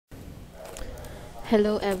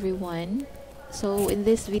Hello everyone. So in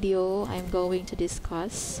this video, I'm going to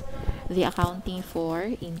discuss the accounting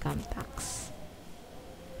for income tax.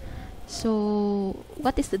 So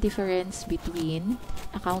what is the difference between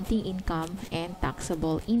accounting income and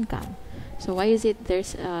taxable income? So why is it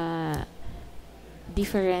there's a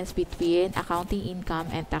difference between accounting income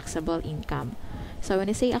and taxable income? So when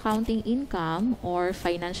I say accounting income or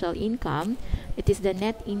financial income, it is the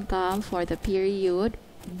net income for the period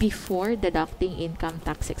before deducting income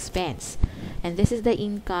tax expense. And this is the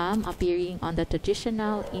income appearing on the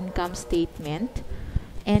traditional income statement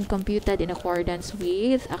and computed in accordance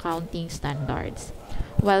with accounting standards.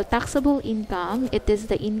 While taxable income, it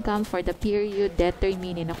is the income for the period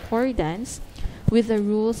determined in accordance with the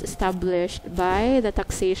rules established by the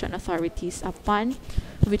taxation authorities upon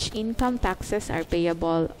which income taxes are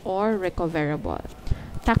payable or recoverable.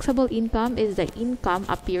 Taxable income is the income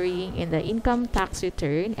appearing in the income tax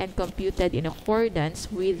return and computed in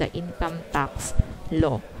accordance with the income tax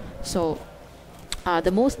law. So,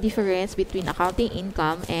 the most difference between accounting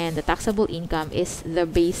income and the taxable income is the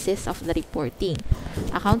basis of the reporting.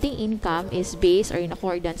 Accounting income is based or in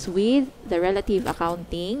accordance with the relative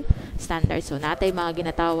accounting standards. So, natay mga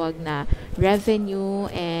ginatawag na revenue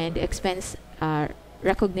and expense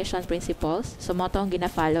recognition principles. So, mo itong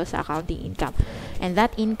gina-follow sa accounting income. And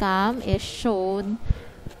that income is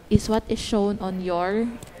what is shown on your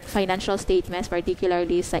financial statements,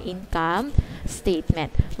 particularly sa income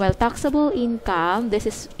statement. While taxable income, this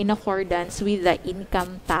is in accordance with the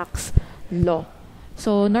income tax law.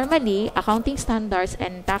 So, normally, accounting standards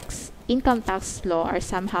and income tax law are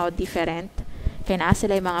somehow different. Kaya naa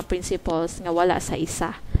sila yung mga principles nga wala sa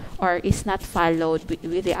isa or is not followed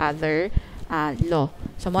with the other law.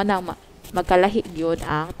 So, mo nang magkalahi yun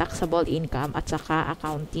ang taxable income at saka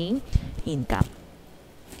accounting income.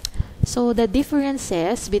 So, the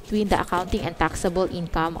differences between the accounting and taxable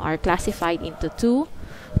income are classified into two.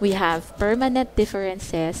 We have permanent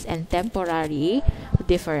differences and temporary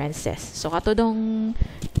differences. So, katudong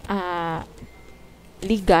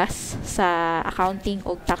ligas sa accounting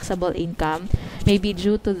o taxable income may be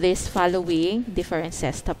due to this following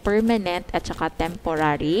differences, the permanent at saka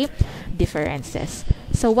temporary differences.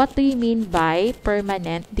 So, what do you mean by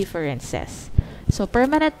permanent differences? So,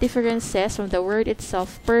 permanent differences, from the word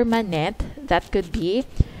itself, permanent, that could be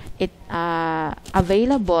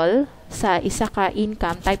available sa isa ka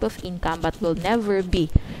income, type of income, but will never be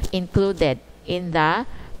included in the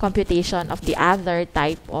computation of the other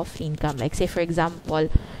type of income. Like, say, for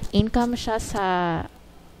example, income siya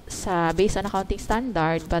sa based on accounting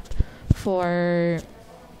standard, but for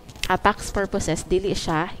tax purposes, dili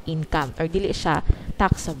siya income or dili siya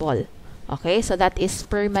taxable. Okay, so that is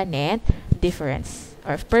permanent difference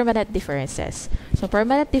or permanent differences. So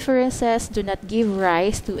permanent differences do not give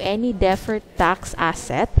rise to any deferred tax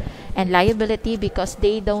asset and liability because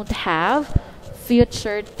they don't have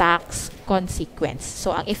future tax consequence.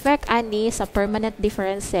 So ang effect ani sa permanent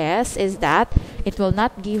differences is that it will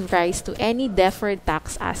not give rise to any deferred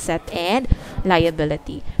tax asset and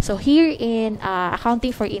liability. So here in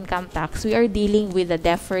accounting for income tax, we are dealing with the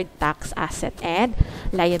deferred tax asset and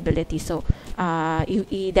liability. So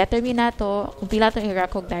i-determine na to kung pila itong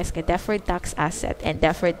i-recognize ka deferred tax asset and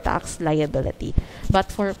deferred tax liability.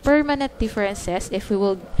 But for permanent differences, if we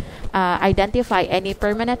will identify any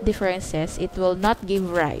permanent differences, it will not give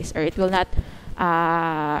rise or it will not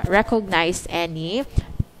recognize any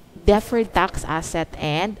deferred tax asset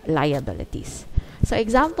and liabilities. So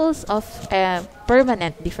examples of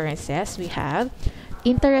permanent differences, we have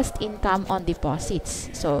interest income on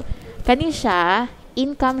deposits. So kani siya,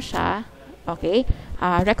 income siya, okay,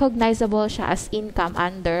 recognizable siya as income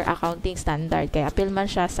under accounting standard. Kaya appeal man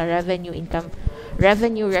siya sa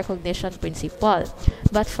revenue recognition principle.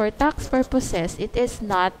 But for tax purposes, it is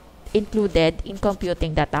not included in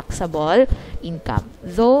computing the taxable income.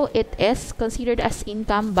 Though it is considered as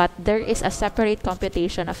income, but there is a separate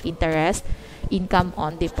computation of interest income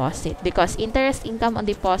on deposit because interest income on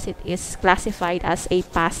deposit is classified as a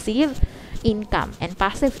passive income, and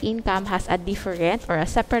passive income has a different or a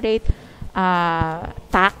separate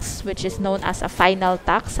tax which is known as a final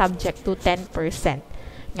tax subject to 10%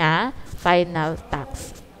 nga final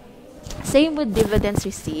tax. Same with dividends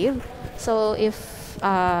received. So if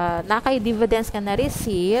nakay dividends ka na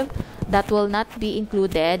receive, that will not be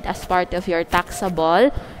included as part of your taxable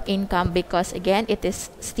income because again it is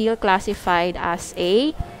still classified as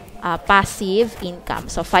a passive income.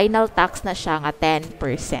 So final tax na siya nga 10%.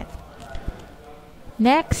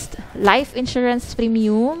 Next, life insurance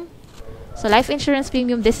premium. So, life insurance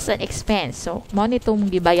premium, this is an expense. So, mo nitong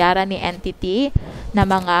gibayaran ni entity na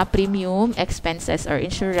mga premium expenses or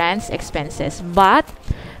insurance expenses. But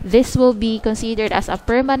this will be considered as a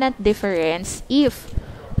permanent difference if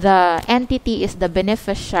the entity is the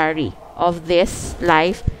beneficiary of this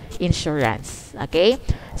life insurance. Okay?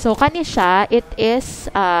 So, kani siya, it is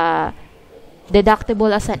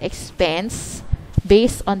deductible as an expense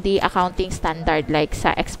based on the accounting standard, like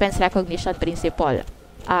sa expense recognition principle.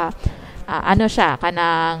 Ano siya,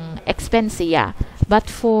 kanang expense siya. But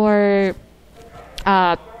for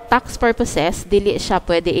tax purposes, dili siya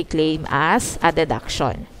pwede i-claim as a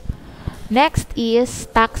deduction. Next is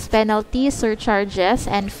tax penalties, surcharges,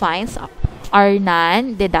 and fines are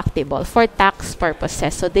non-deductible for tax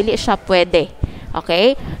purposes. So, dili siya pwede.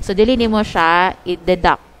 Okay? So, dili nimo siya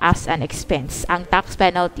i-deduct as an expense. Ang tax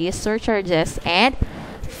penalties, surcharges, and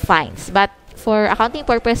fines. But for accounting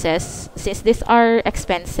purposes, since these are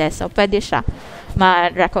expenses, so pwede siya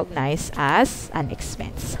ma-recognize as an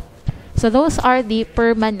expense. So, those are the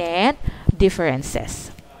permanent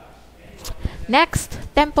differences. Next,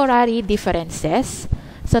 temporary differences.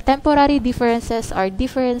 So, temporary differences are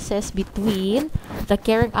differences between the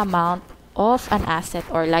carrying amount of an asset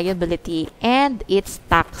or liability and its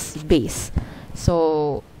tax base.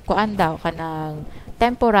 So, kuan daw kanang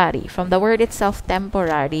temporary. From the word itself,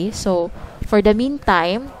 temporary. So, for the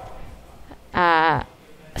meantime, sa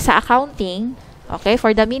accounting, okay,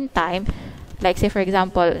 for the meantime, like say for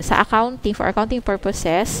example, sa accounting, for accounting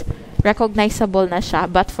purposes, recognizable na siya,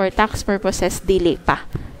 but for tax purposes, dili pa.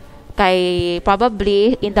 Kay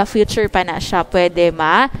probably in the future pa na siya pwede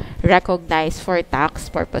ma-recognize for tax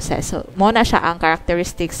purposes. So, mo na siya ang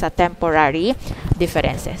characteristics sa temporary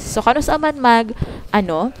differences. So, kanus man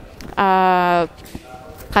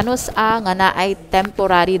kanus nga na ay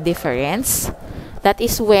temporary difference. That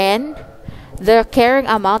is when the carrying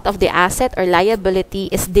amount of the asset or liability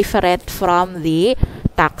is different from the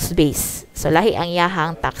tax base. So, lahi ang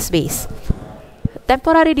yahang tax base.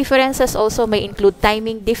 Temporary differences also may include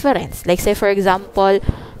timing difference. Like say for example,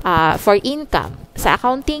 for income. Sa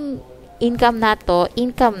accounting income nato,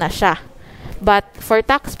 income na siya. But for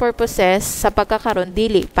tax purposes, sa pagkakaroon,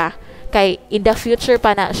 dili pa. Kay in the future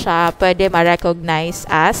pa na siya pwede ma-recognize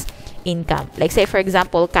as income. Like say for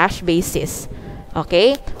example, cash basis.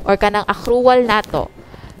 Okay? Or kanang accrual nato.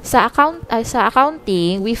 Sa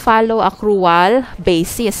accounting, we follow accrual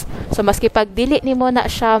basis. So maski pag dili nimo na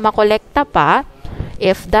siya makolekta pa,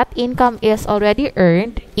 if that income is already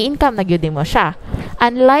earned, i-income na gyud mo siya.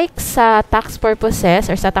 Unlike sa tax purposes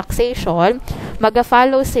or sa taxation,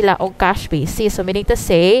 mag-follow sila og cash basis. So meaning to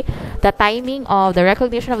say, the timing of the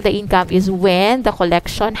recognition of the income is when the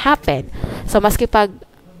collection happened. So maski pag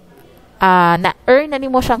na-earn na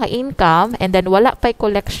nimo siya nga income and then wala pa'y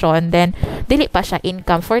collection, then dili pa siya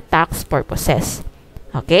income for tax purposes.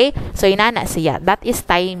 Okay? So inana siya. That is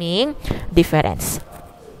timing difference.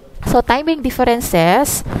 So, timing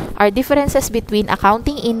differences are differences between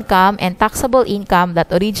accounting income and taxable income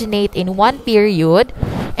that originate in one period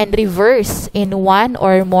and reverse in one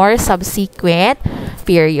or more subsequent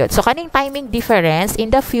period. So, kaning timing difference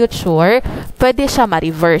in the future, pwede siya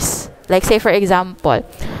ma-reverse. Like say for example,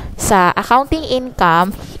 sa accounting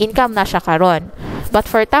income, income na siya karon. But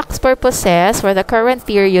for tax purposes, for the current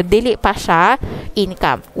period, dili pa siya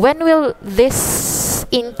income. When will this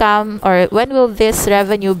income or when will this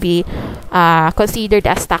revenue be considered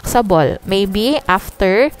as taxable? Maybe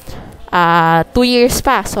after 2 years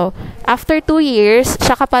pa. So, after 2 years,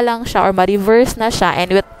 saka pa lang siya or ma-reverse na siya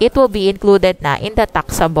and it will be included na in the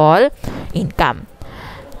taxable income.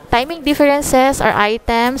 Timing differences are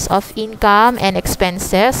items of income and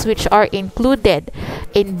expenses which are included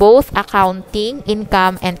in both accounting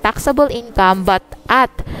income and taxable income but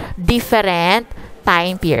at different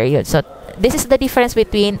time periods. So, this is the difference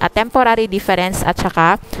between a temporary difference at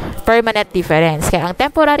saka permanent difference. Kaya ang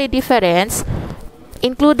temporary difference,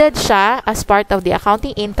 included siya as part of the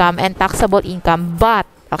accounting income and taxable income but,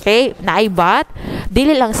 okay, naay but,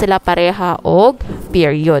 dili lang sila pareha og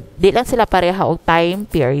period. Dili lang sila pareha og time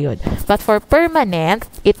period. But for permanent,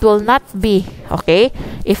 it will not be, okay,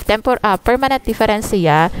 if permanent difference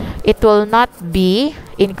siya, it will not be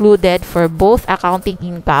included for both accounting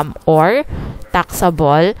income or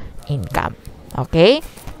taxable income. Okay?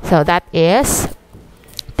 So, that is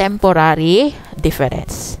temporary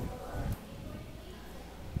difference.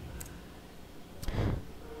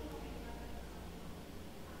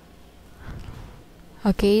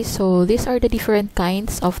 Okay, so these are the different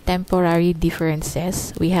kinds of temporary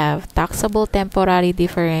differences. We have taxable temporary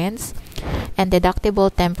difference and deductible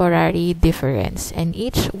temporary difference. And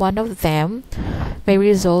each one of them may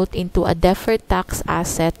result into a deferred tax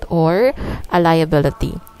asset or a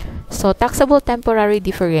liability. So taxable temporary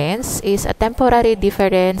difference is a temporary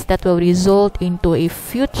difference that will result into a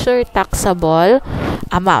future taxable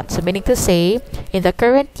amount. So meaning to say, in the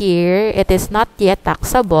current year, it is not yet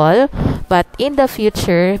taxable, but in the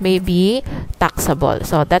future may be taxable.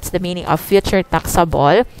 So that's the meaning of future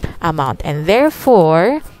taxable amount. And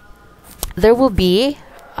therefore, there will be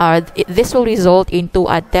this will result into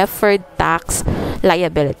a deferred tax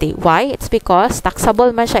liability. Why? It's because taxable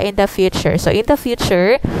man siya in the future. So in the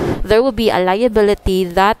future, there will be a liability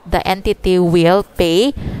that the entity will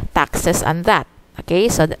pay taxes on that. Okay,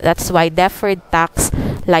 so that's why deferred tax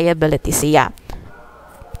liability siya.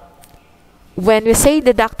 When we say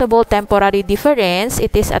deductible temporary difference,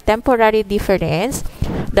 it is a temporary difference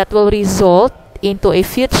that will result into a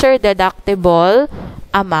future deductible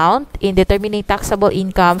amount in determining taxable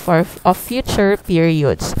income of future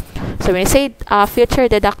periods. So when you say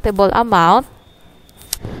future deductible amount,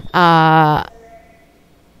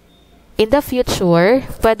 in the future,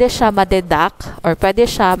 pwede siya ma-deduct or pwede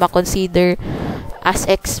siya ma-consider as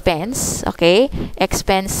expense, okay?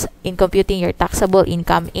 Expense in computing your taxable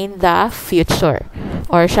income in the future.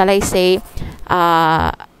 Or shall I say,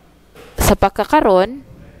 sa pagkakaroon,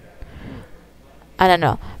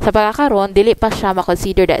 sa pagkakaroon, dili pa siya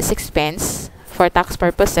ma-considered as expense for tax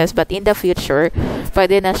purposes, but in the future,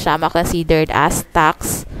 pwede na siya ma-considered as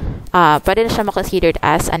pwede na siya ma-considered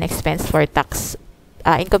as an expense for tax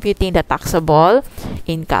in computing the taxable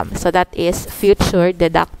income. So that is future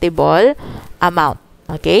deductible amount.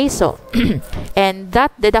 Okay, so and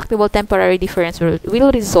that deductible temporary difference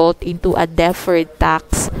will result into a deferred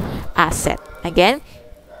tax asset. Again,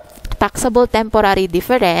 taxable temporary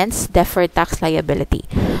difference, deferred tax liability.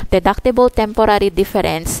 Deductible temporary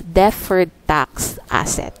difference, deferred tax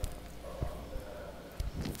asset.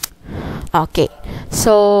 Okay,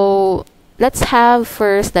 so let's have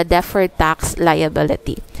first the deferred tax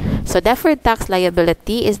liability. So deferred tax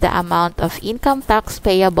liability is the amount of income tax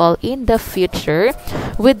payable in the future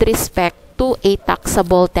with respect to a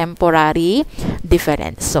taxable temporary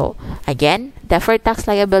difference. So again, deferred tax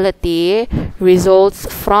liability results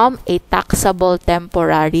from a taxable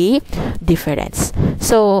temporary difference.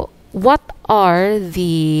 So what are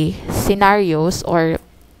the scenarios or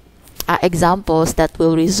examples that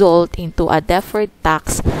will result into a deferred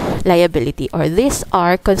tax liability, or these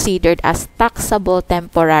are considered as taxable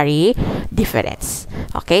temporary difference?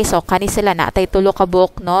 Okay, so kani sila na tay tulo ka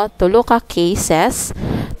book, no? Tulo ka cases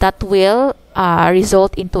that will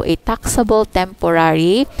result into a taxable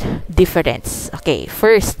temporary difference. Okay,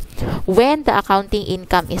 first, when the accounting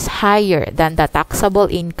income is higher than the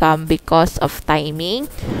taxable income because of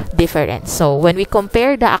timing difference. So when we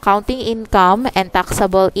compare the accounting income and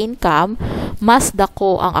taxable income, mas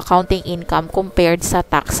dako ang accounting income compared sa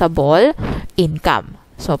taxable income.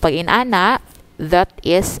 So pag inana, that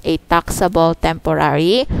is a taxable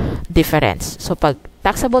temporary difference. So pag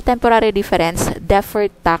taxable temporary difference,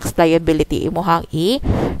 deferred tax liability imuhang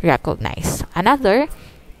i-recognize. Another,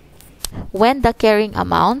 when the carrying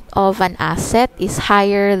amount of an asset is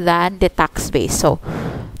higher than the tax base. So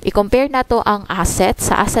i-compare na to ang asset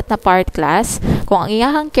sa asset na part class. Kung ang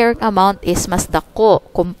iyahang carrying amount is mas dako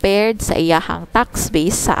compared sa iyahang tax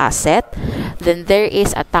base sa asset, then there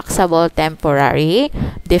is a taxable temporary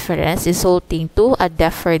difference resulting to a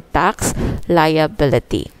deferred tax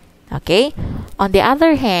liability. Okay? On the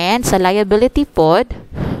other hand, sa liability pod,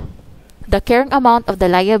 the carrying amount of the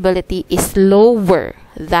liability is lower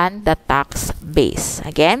than the tax base.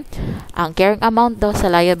 Again, ang carrying amount daw sa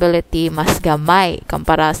liability mas gamay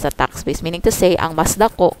kumpara sa tax base. Meaning to say, ang mas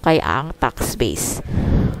dako kay ang tax base.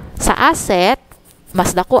 Sa asset,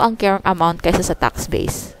 mas dako ang carrying amount kaysa sa tax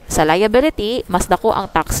base. Sa liability, mas dako ang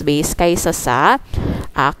tax base kaysa sa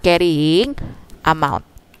carrying amount.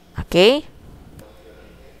 Okay?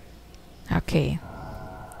 Okay.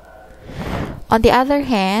 On the other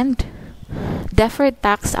hand, deferred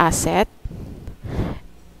tax asset.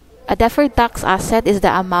 A deferred tax asset is the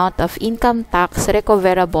amount of income tax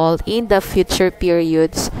recoverable in the future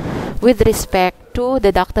periods with respect to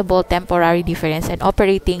deductible temporary difference and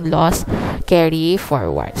operating loss carry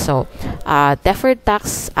forward. So, deferred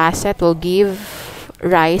tax asset will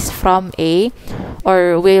arise from a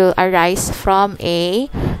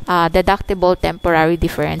deductible temporary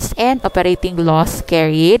difference and operating loss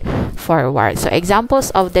carried forward. So,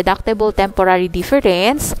 examples of deductible temporary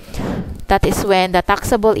difference, that is when the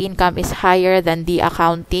taxable income is higher than the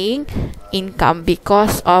accounting income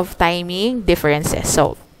because of timing differences.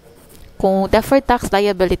 So, kung deferred tax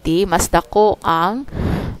liability, mas dako ang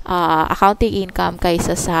accounting income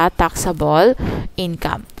kaysa sa taxable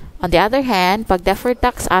income. On the other hand, pag deferred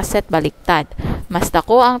tax asset, baliktad. mas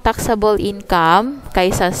dako ang taxable income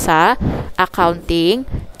kaysa sa accounting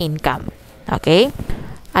income. Okay?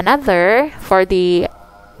 Another, for the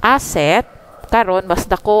asset, karon mas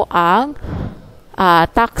dako ang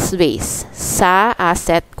tax base sa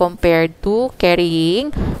asset compared to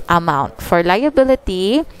carrying amount. For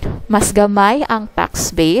liability, mas gamay ang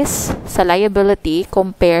tax base sa liability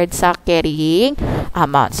compared sa carrying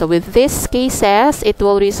amount. So with these cases, it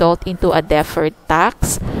will result into a deferred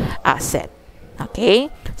tax asset.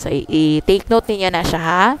 Okay? So i-take note ninyo na siya,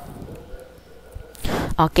 ha?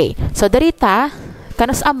 Okay. So darita,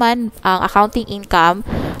 kanus aman ang accounting income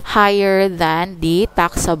higher than the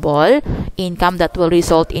taxable income that will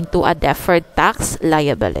result into a deferred tax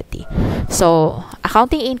liability. So,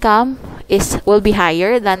 accounting income will be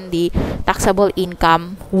higher than the taxable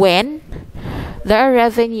income when there are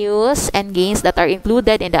revenues and gains that are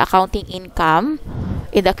included in the accounting income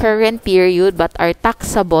in the current period but are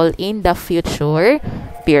taxable in the future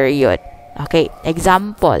period. Okay,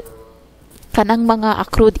 example, kanang mga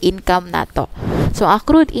accrued income nato. So,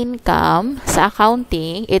 accrued income sa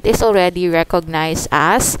accounting, it is already recognized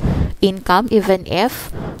as income even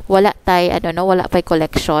if wala pay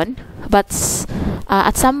collection. But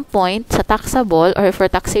at some point, sa taxable or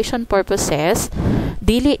for taxation purposes,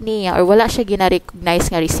 dili niya or wala siya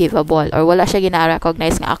gina-recognize nga receivable or wala siya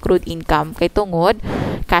gina-recognize nga accrued income kay tungod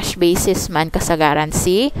cash basis man kasagaran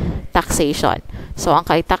si taxation. So, ang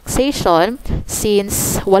kay taxation,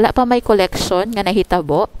 since wala pa may collection nga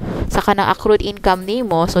nahitabo sa kanang accrued income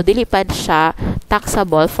nimo, so dilipad siya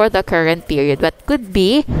taxable for the current period but could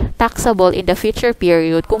be taxable in the future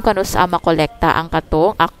period kung kanus makolekta ang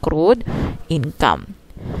katong accrued income.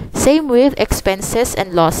 Same with expenses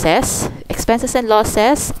and losses. Expenses and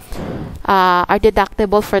losses are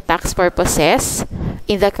deductible for tax purposes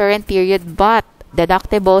in the current period but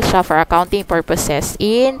deductible siya for accounting purposes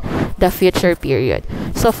in the future period.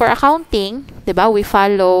 So for accounting, diba, we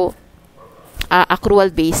follow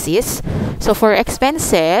accrual basis. So for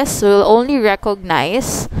expenses, we'll only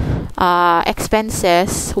recognize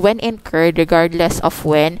expenses when incurred regardless of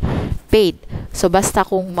when paid. So basta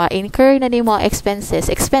kung ma-incur na ni mga expenses,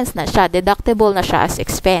 expense na siya, deductible na siya as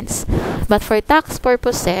expense. But for tax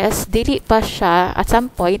purposes, dili pa siya, at some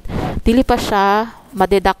point, dili pa siya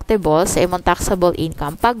ma-deductible sa imong taxable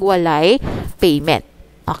income pag walay payment.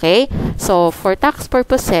 Okay? So for tax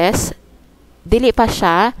purposes, dili pa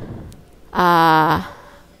siya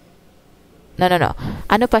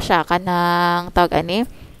ano pa siya kanang tawag ani?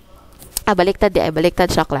 Baliktad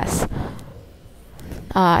siya, class.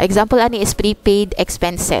 Example ani is prepaid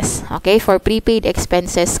expenses. Okay, for prepaid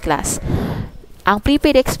expenses, class. Ang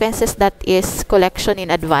prepaid expenses, that is collection in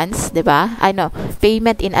advance, 'di ba?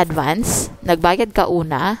 Payment in advance. Nagbayad ka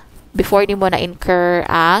una before ni mo na incur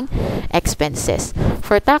ang expenses.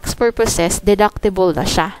 For tax purposes, deductible na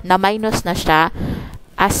siya, na minus na siya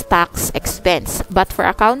as tax expense. But for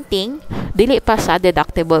accounting, dili pa siya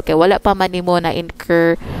deductible kay wala pa man nimo na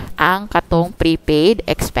incur ang katong prepaid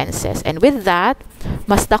expenses. And with that,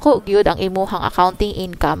 mas dako gyud ang imuhang accounting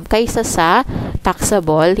income kaysa sa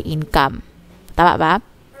taxable income. Tama ba?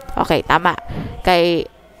 Okay, tama. Kay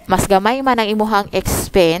mas gamay man ang imuhang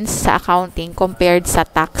expense sa accounting compared sa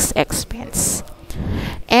tax expense.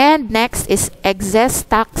 And next is excess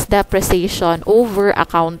tax depreciation over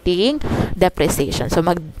accounting depreciation. So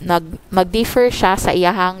mag-differ siya sa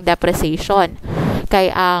iyahang depreciation. Kay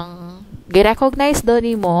ang gi-recognize do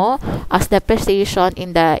nimo as depreciation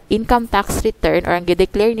in the income tax return or ang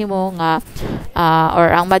gi-declare nimo nga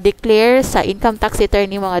or ang ma-declare sa income tax return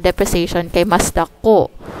nimo nga depreciation kay mas dako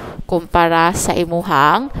kumpara sa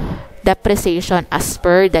imuhang depreciation as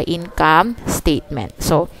per the income statement.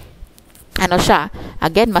 So ano siya?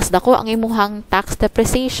 Again, mas dako ang imuhang tax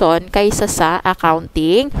depreciation kaysa sa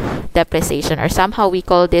accounting depreciation, or somehow we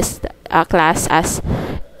call this class as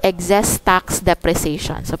excess tax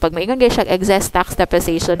depreciation. So pag maingon gyud siya excess tax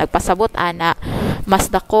depreciation, nagpasabot ana mas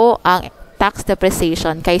dako ang tax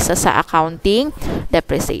depreciation kaysa sa accounting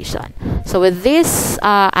depreciation. So with this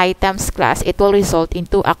items, class, it will result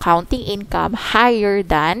into accounting income higher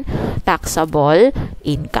than taxable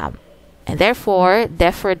income. And therefore,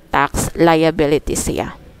 deferred tax liability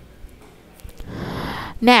siya.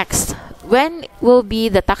 Next, when will be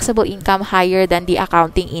the taxable income higher than the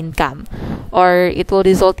accounting income? Or it will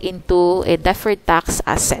result into a deferred tax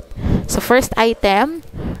asset. So first item,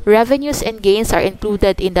 revenues and gains are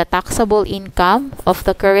included in the taxable income of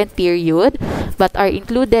the current period but are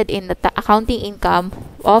included in the accounting income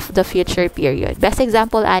of the future period. Best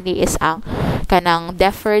example ani is ang kanang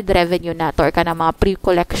deferred revenue nato or kanang mga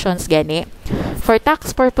pre-collections gani. For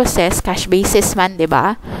tax purposes, cash basis man, 'di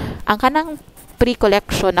ba? Ang kanang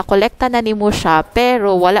pre-collection na kolekta na nimo siya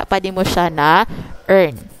pero wala pa nimo siya na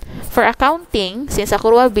earn. For accounting, since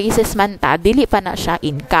accrual basis man ta, dili pa na siya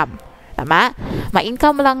income. Tama?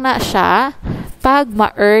 Ma-income lang na siya pag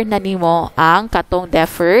ma-earn na nimo ang katong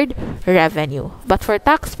deferred revenue. But for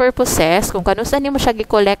tax purposes, kung kanusa nimo siya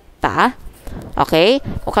gikolekta, okay?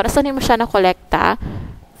 Kung kanusa nimo siya na-kolekta,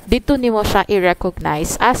 dito nimo siya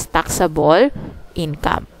i-recognize as taxable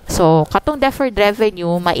income. So, katong deferred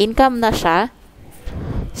revenue, ma-income na siya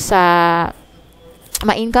sa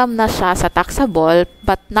taxable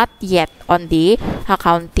but not yet on the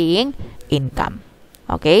accounting income.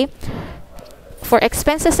 Okay? For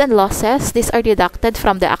expenses and losses, these are deducted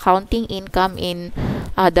from the accounting income in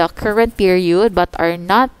the current period but are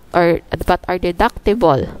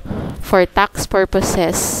deductible for tax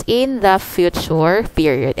purposes in the future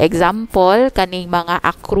period. Example, kaning mga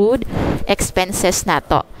accrued expenses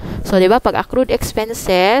nato. So, di ba, pag accrued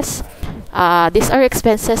expenses, these are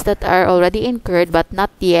expenses that are already incurred but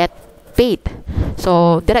not yet paid.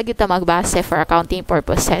 So, dira kita magbase for accounting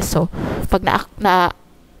purposes. So, pag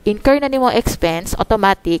na-incur na nimo expense,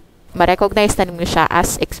 automatic, ma-recognize na nimo siya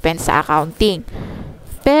as expense sa accounting.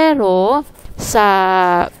 Pero,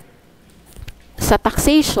 sa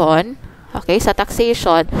taxation, okay, sa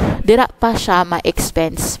taxation, dira pa siya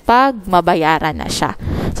ma-expense pag mabayaran na siya.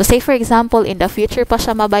 So, say for example, in the future pa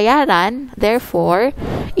siya mabayaran, therefore,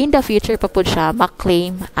 in the future pa po siya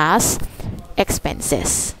ma-claim as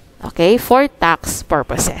expenses. Okay, for tax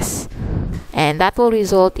purposes. And that will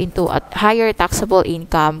result into a higher taxable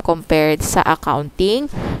income compared sa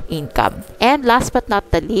accounting income. And last but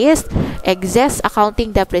not the least, excess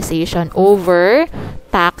accounting depreciation over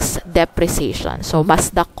tax depreciation. So,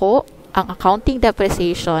 mas dako ang accounting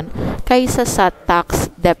depreciation kaysa sa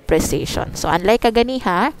tax depreciation. So, unlike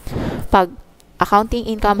kaganiha, pag accounting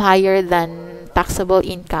income higher than taxable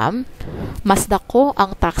income, mas dako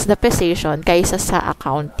ang tax depreciation kaysa sa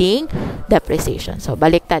accounting depreciation. So,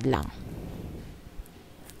 baliktad lang.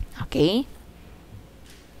 Okay?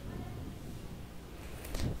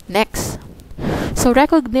 Next. So,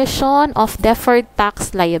 recognition of deferred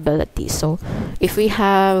tax liability. So, if we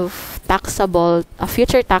have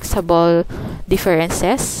future taxable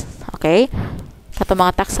differences, okay, kato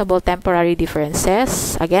mga taxable temporary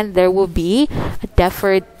differences, again, there will be a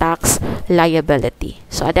deferred tax liability.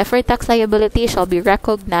 So, a deferred tax liability shall be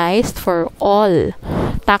recognized for all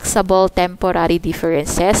taxable temporary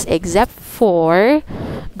differences except for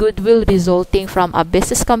goodwill resulting from a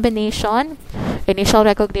business combination, initial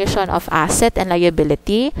recognition of asset and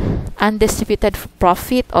liability, undistributed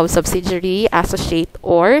profit of subsidiary, associate,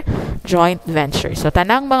 or joint venture. So,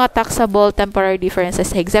 tanang mga taxable temporary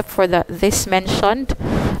differences except for this mentioned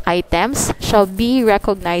items shall be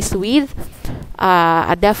recognized with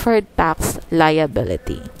a deferred tax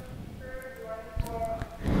liability.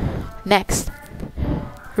 Next,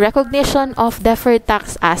 recognition of deferred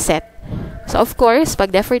tax asset. So, of course,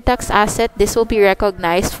 pag deferred tax asset, this will be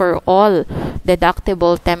recognized for all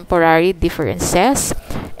deductible temporary differences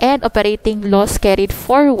and operating loss carried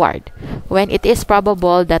forward when it is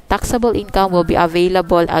probable that taxable income will be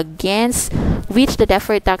available against which the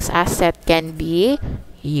deferred tax asset can be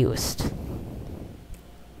used.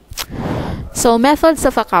 So, methods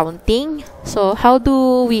of accounting. So, how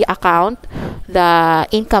do we account the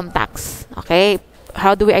income tax? Okay,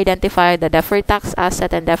 how do we identify the deferred tax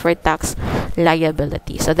asset and deferred tax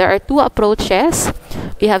liability? So, there are two approaches.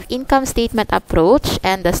 We have income statement approach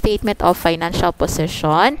and the statement of financial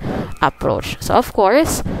position approach. So, of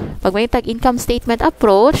course, pag may income statement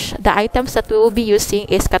approach, the items that we will be using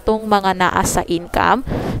is katong mga naa sa income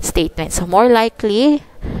statement. So, more likely,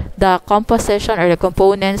 the composition or the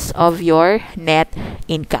components of your net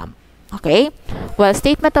income. Okay? Well,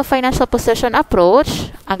 statement of financial position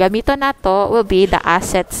approach, ang gamito nato will be the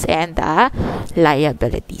assets and the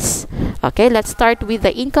liabilities. Okay, let's start with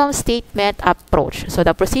the income statement approach. So,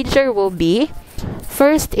 the procedure will be,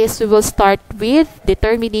 first is we will start with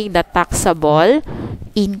determining the taxable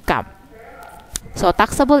income. So,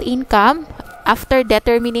 taxable income, after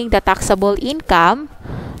determining the taxable income,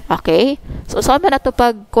 okay, so saan ba na ito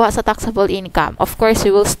pagkuha sa taxable income? Of course,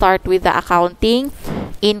 we will start with the accounting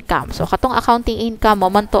income. So, katong accounting income,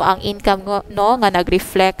 mamanto ang income no, nga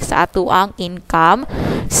nag-reflect sa ato ang income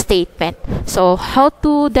statement. So, how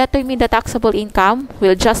to determine the taxable income?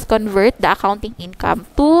 We'll just convert the accounting income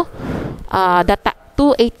to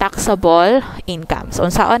a taxable income. So,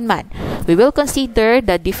 saan man? We will consider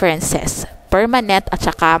the differences, permanent at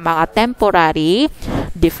saka mga temporary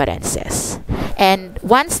differences. And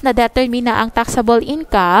once na-determine na ang taxable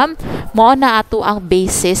income, mo na ato ang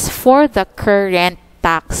basis for the current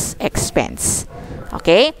tax expense.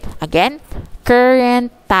 Okay? Again, current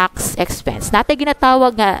tax expense. Natay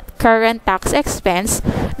ginatawag nga current tax expense,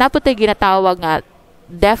 naputay ginatawag nga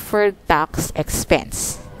deferred tax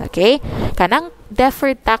expense. Okay? Kanang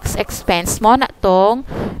deferred tax expense mo na tong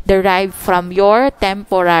derived from your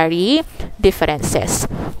temporary differences.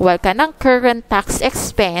 While kanang current tax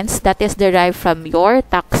expense, that is derived from your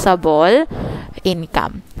taxable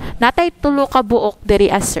income. Natay tulo ka buok diri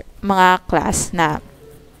as mga class na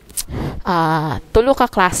tulo ka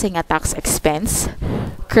klase nga tax expense: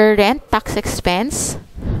 current tax expense,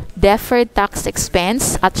 deferred tax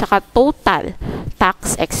expense, at saka total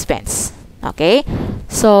tax expense. Okay?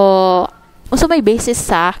 So may basis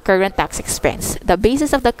sa current tax expense. The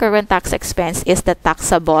basis of the current tax expense is the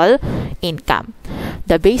taxable income.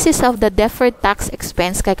 The basis of the deferred tax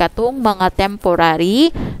expense kay katong mga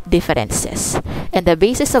temporary differences. And the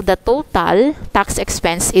basis of the total tax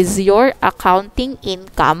expense is your accounting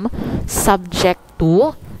income subject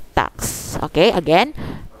to tax. Okay, again,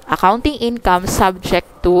 accounting income subject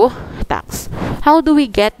to tax. How do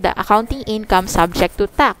we get the accounting income subject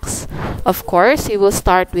to tax? Of course, we will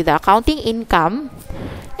start with the accounting income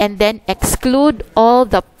and then exclude all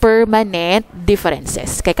the permanent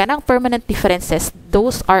differences. Kaya kanang permanent differences,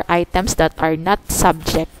 those are items that are not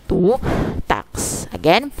subject to tax.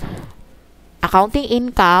 Again, accounting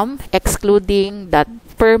income excluding the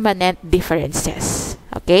permanent differences.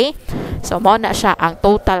 Okay? So, mo na siya ang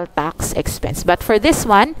total tax expense. But for this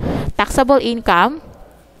one, taxable income,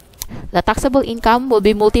 the taxable income will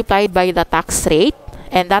be multiplied by the tax rate,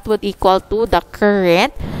 and that would equal to the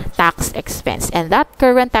current tax expense. And that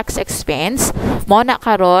current tax expense, mo na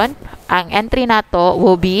karon, ang entry nato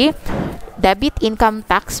will be debit income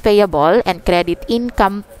tax payable and credit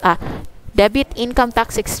income debit income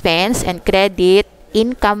tax expense and credit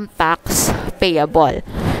income tax payable.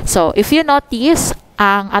 So if you notice,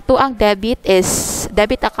 ang ato ang debit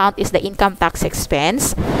account is the income tax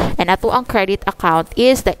expense, and ato ang credit account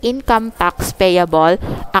is the income tax payable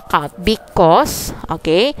account, because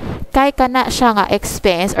okay, kay kana siya nga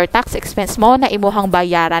expense or tax expense mo na imuhang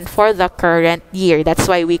bayaran for the current year. That's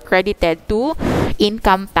why we credited to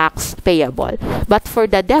income tax payable. But for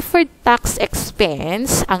the deferred tax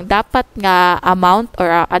expense, ang dapat nga amount or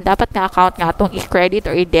ang dapat nga account nga atong i-credit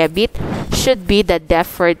or i-debit should be the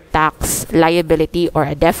deferred tax liability or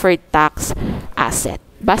a deferred tax asset.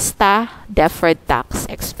 Basta deferred tax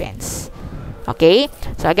expense. Okay?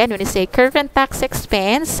 So again, when you say current tax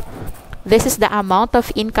expense, this is the amount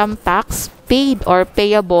of income tax paid or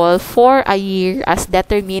payable for a year as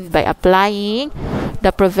determined by applying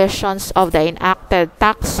the provisions of the enacted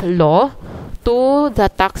tax law to the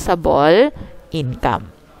taxable income.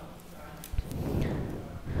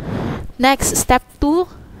 Next, step 2,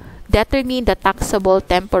 determine the taxable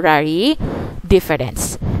temporary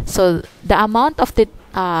difference. So the amount of the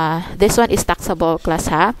this one is taxable class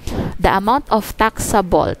ha. The amount of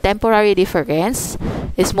taxable temporary difference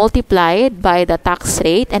is multiplied by the tax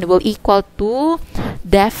rate and will equal to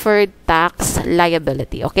deferred tax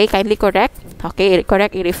liability. Okay, kindly correct. Okay,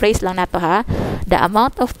 correct. I-rephrase lang nato ha. The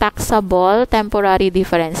amount of taxable temporary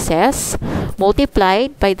differences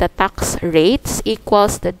multiplied by the tax rates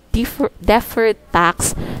equals the deferred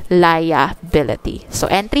tax liability.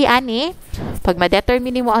 So entry ani, pag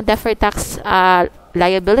ma-determine mo ang deferred tax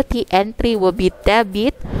liability, entry will be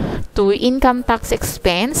debit to income tax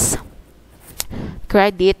expense,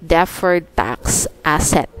 credit deferred tax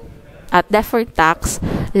asset at deferred tax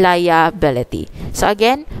liability. So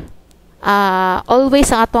again,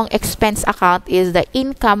 always ang atong expense account is the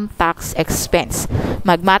income tax expense.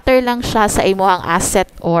 Magmatter lang siya sa imuhang asset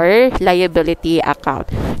or liability account.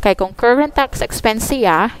 Kaya kung current tax expense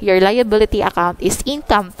siya, your liability account is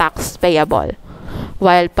income tax payable.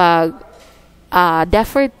 While pag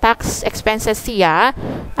deferred tax expenses siya,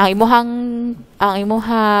 ang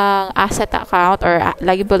imuhang asset account or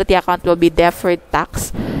liability account will be deferred tax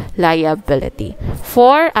liability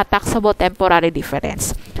for a taxable temporary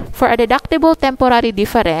difference. For a deductible temporary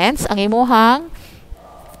difference, ang imuhang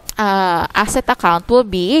asset account will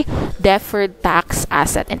be deferred tax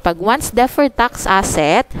asset. And pag once deferred tax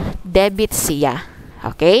asset, debit siya.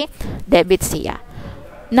 Okay? Debit siya.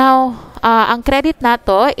 Now, ang credit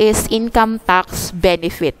nato is income tax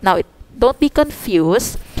benefit. Now, don't be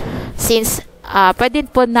confused since pwede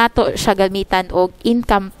po nato siya gamitan og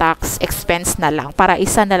income tax expense na lang para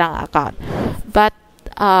isa na lang account. But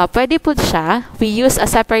pwede po siya, we use a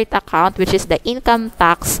separate account which is the income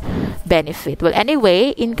tax benefit. Well,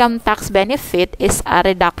 anyway, income tax benefit is a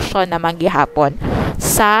reduction naman gihapon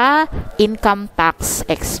sa income tax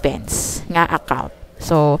expense nga account.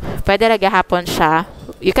 So, pwede ra gihapon siya.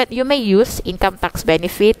 You may use income tax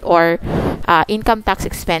benefit or income tax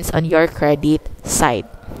expense on your credit side.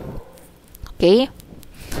 Okay?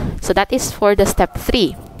 So, that is for the step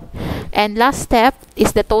 3. And last step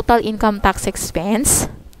is the total income tax expense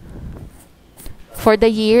for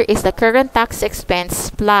the year is the current tax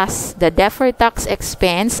expense plus the deferred tax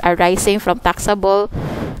expense arising from taxable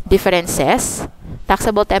differences,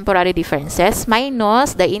 taxable temporary differences,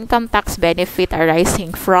 minus the income tax benefit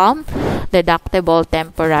arising from deductible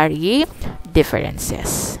temporary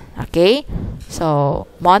differences. Okay? So,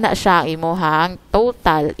 mo na siya ang imuhang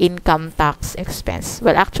total income tax expense.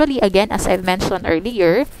 Well, actually, again, as I've mentioned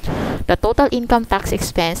earlier, the total income tax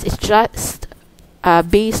expense is just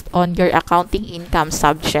based on your accounting income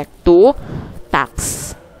subject to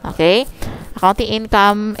tax. Okay? Accounting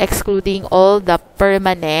income excluding all the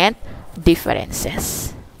permanent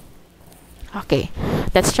differences. Okay.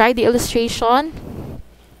 Let's try the illustration.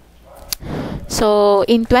 So,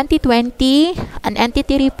 in 2020, an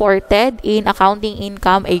entity reported in accounting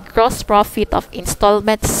income a gross profit of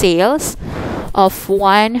installment sales of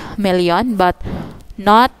 1 million but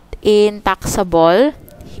not in taxable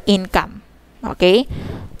income. Okay?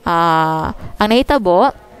 Ang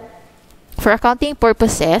nahitabo, for accounting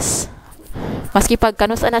purposes, maski pag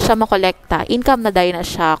kanusa na siya makolekta, income na dahil na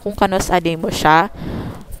siya kung kanusa din mo siya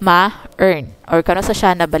ma-earn or kanusa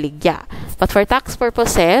siya nabaligya. But for tax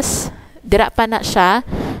purposes, dira pa na siya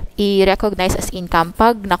i-recognize as income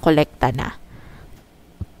pag nakolekta na.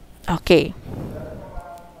 Okay.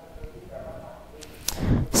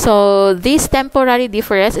 So, this temporary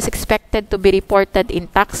difference is expected to be reported in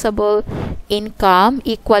taxable income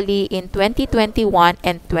equally in 2021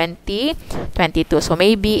 and 2022. So,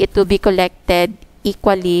 maybe it will be collected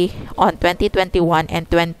equally on 2021 and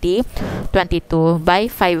 2022 by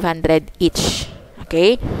 500 each.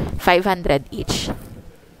 Okay? 500 each.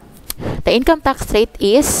 The income tax rate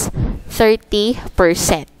is 30%.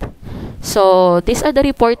 So, these are the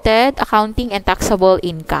reported accounting and taxable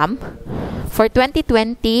income. For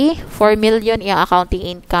 2020, 4 million iyang accounting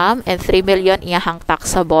income and 3 million iyang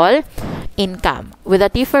taxable income. With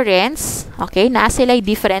a difference, okay, naa sila'y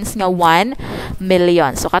difference nga 1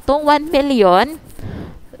 million. So, katong 1 million,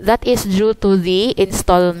 that is due to the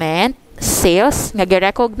installment sales nga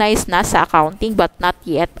gi-recognize na sa accounting but not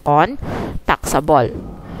yet on taxable.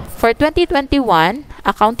 For 2021,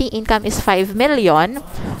 accounting income is 5 million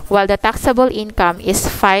while the taxable income is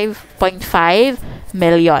 5.5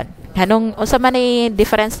 million. Anong unsa man ay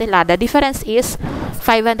difference nila? The difference is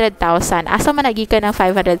 500,000. Asa man nagikan ng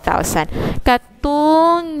 500,000?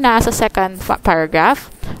 Katong nasa second paragraph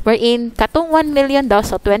wherein katong 1 million daw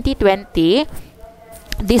sa 2020,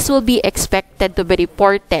 this will be expected to be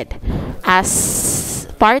reported as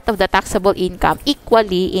part of the taxable income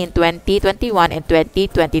equally in 2021 and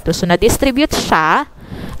 2022. So, na-distribute siya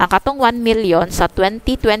ang katong 1 million sa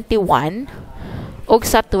 2021 o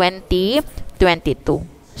sa 2022.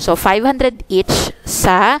 So, 500 each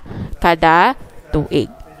sa kada tuig.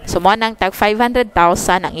 So, mo nang tag 500,000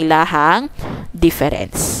 ang ilahang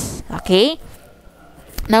difference. Okay?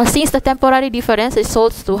 Now, since the temporary difference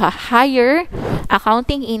results to a higher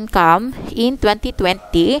accounting income in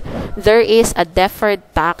 2020, there is a deferred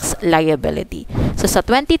tax liability. So, sa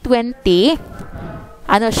 2020,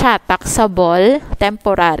 ano siya? Taxable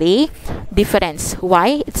temporary difference.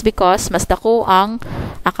 Why? It's because mas dako ang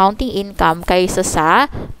accounting income kaysa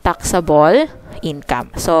sa taxable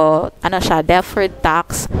income. So, ano siya? Deferred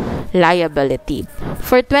tax liability.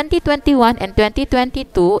 For 2021 and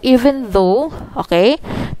 2022, even though, okay,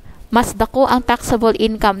 mas dako ang taxable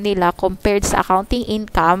income nila compared sa accounting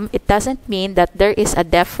income, it doesn't mean that there is a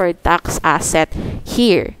deferred tax asset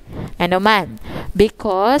here. Ano man?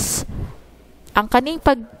 Because ang kaning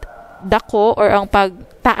pagdako or ang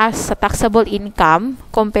pagtaas sa taxable income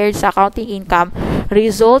compared sa accounting income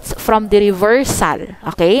results from the reversal,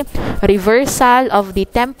 okay? Reversal of the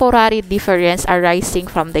temporary difference arising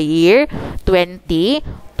from the year 2020.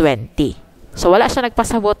 So, wala siya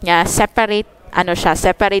nagpasabot niya,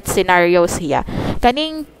 separate scenarios siya.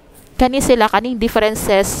 Kaning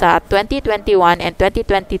differences sa 2021 and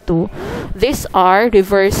 2022, these are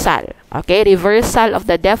reversal. Okay? Reversal of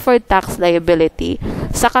the deferred tax liability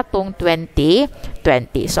sa katong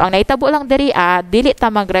 2020. So, ang naitabo lang diri dili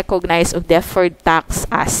ta mag-recognize og deferred tax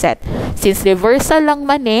asset. Since reversal lang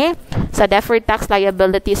man sa deferred tax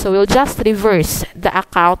liability, so we'll just reverse the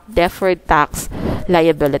account deferred tax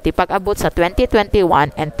liability pag-abot sa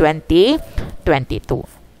 2021 and 2022.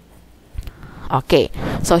 Okay,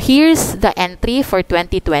 so here's the entry for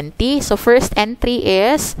 2020. So first entry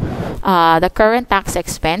is the current tax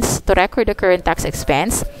expense. To record the current tax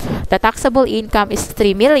expense, The taxable income is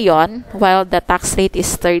 3 million while the tax rate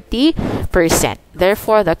is 30%.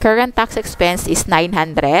 Therefore, the current tax expense is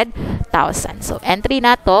 900,000. So, entry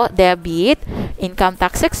na to, debit income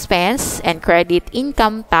tax expense and credit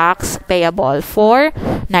income tax payable for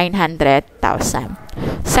 900,000.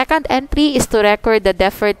 Second entry is to record the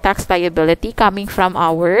deferred tax liability coming from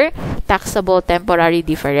our taxable temporary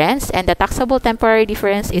difference, and the taxable temporary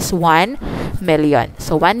difference is 1 million.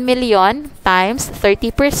 So 1 million times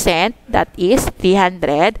 30%, that is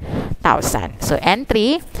 300,000. So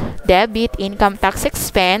entry, debit income tax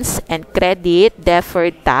expense and credit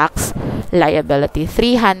deferred tax liability,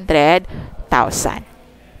 300,000.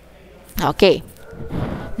 Okay.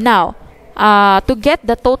 Now, to get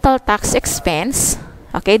the total tax expense,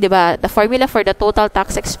 okay, diba? The formula for the total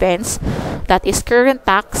tax expense, that is current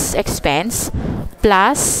tax expense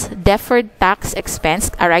plus deferred tax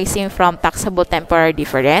expense arising from taxable temporary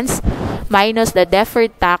difference minus the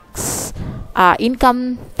deferred tax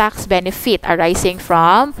income tax benefit arising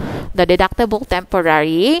from the deductible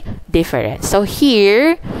temporary difference. So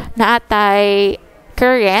here, naatay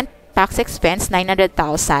current tax expense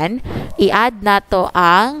 900,000, i-add na to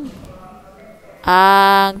ang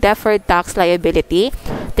deferred tax liability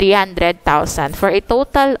 300,000 for a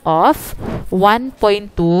total of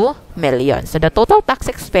 1.2 million. So the total tax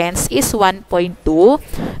expense is 1.2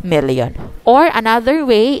 million. Or another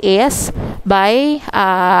way is by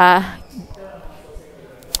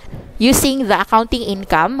using the accounting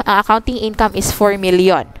income. Accounting income is 4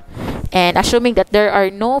 million. And assuming that there are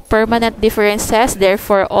no permanent differences,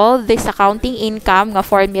 therefore all this accounting income nga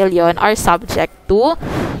 4 million are subject to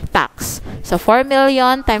tax. So 4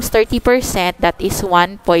 million times 30%, that is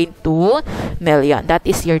 1.2 million. That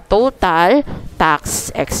is your total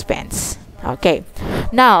tax expense. Okay.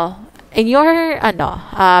 Now, in your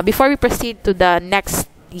before we proceed to the next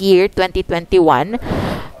year 2021,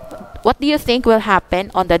 what do you think will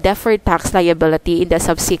happen on the deferred tax liability in the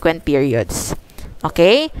subsequent periods?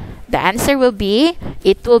 Okay? The answer will be,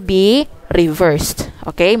 it will be reversed.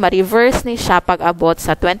 Okay? Ma-reverse ni siya pag abot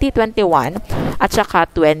sa 2021 at saka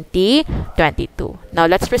 2022. Now,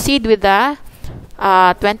 let's proceed with the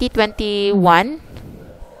 2021.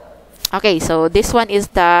 Okay, so this one is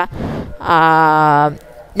the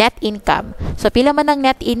net income. So, pila man ang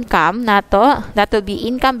net income nato? That will be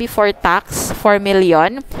income before tax, 4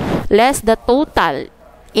 million, less the total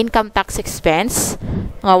income tax expense,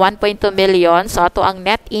 1.2 million. So, ato ang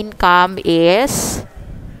net income is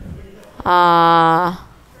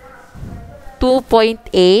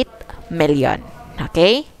 2.8 million.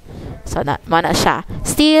 Okay? So, mana siya.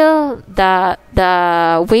 Still, the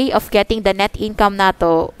way of getting the net income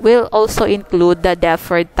nato will also include the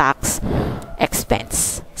deferred tax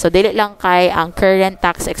expense. So, dili lang kay ang current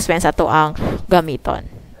tax expense ato ang gamiton,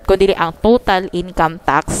 kundi ang total income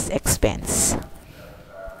tax expense.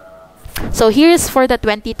 So, here's for the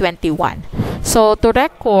 2021. So, to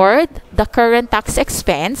record the current tax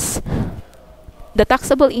expense, the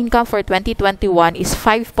taxable income for 2021 is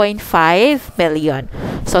 5.5 million.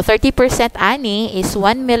 So, 30% ani is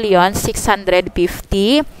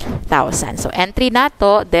 1,650,000. So, entry na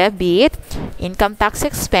to, debit income tax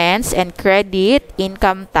expense and credit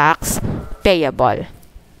income tax payable.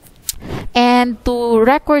 And to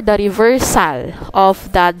record the reversal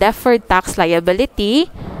of the deferred tax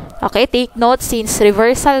liability, okay, take note, since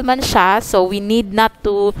reversal man siya, so we need not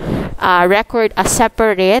to record a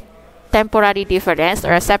separate temporary difference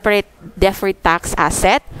or a separate deferred tax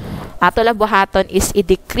asset. Ato lang buhaton is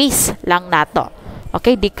i-decrease lang nato.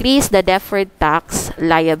 Okay, decrease the deferred tax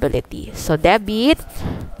liability. So, debit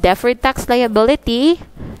deferred tax liability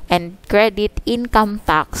and credit income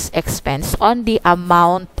tax expense on the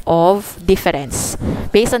amount of difference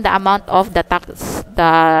based on the amount of the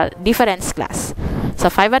difference class. So,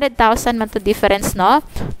 500,000 man to difference, no?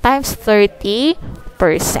 Times 30%.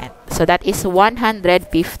 So, that is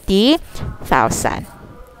 150,000.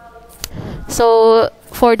 So,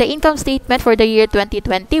 for the income statement for the year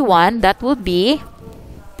 2021, that would be,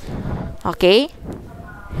 okay,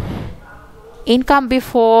 income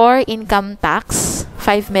before income tax,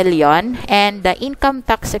 5 million. And the income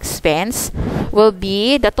tax expense will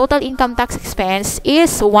be, the total income tax expense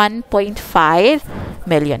is 1.5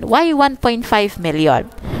 million. Why 1.5 million?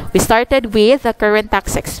 We started with the current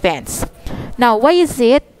tax expense. Now, why is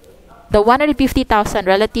it the 150,000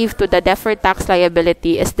 relative to the deferred tax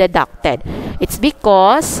liability is deducted? It's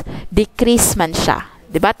because decrease man siya.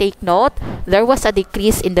 Diba? Take note, there was a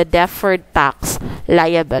decrease in the deferred tax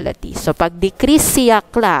liability. So, pag decrease siya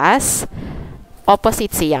class,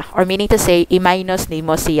 opposite siya. Or meaning to say, i-minus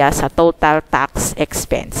nimo siya sa total tax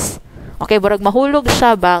expense. Okay, burag mahulog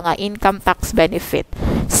siya ba nga income tax benefit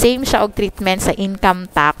same siya og treatment sa income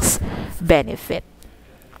tax benefit.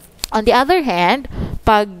 On the other hand,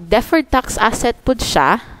 pag deferred tax asset pud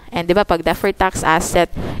siya, and di ba pag deferred tax asset,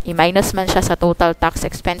 i-minus man siya sa total tax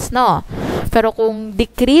expense, no? Pero kung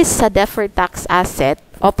decrease sa deferred tax asset,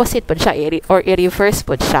 opposite pud siya or i-reverse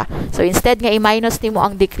pud siya. So instead nga i-minus nimo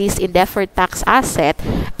ang decrease in deferred tax asset,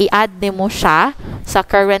 i-add nimo siya sa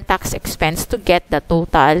current tax expense to get the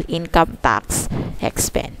total income tax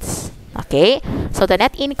expense. Okay? So the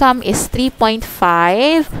net income is 3.5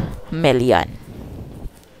 million.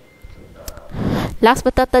 Last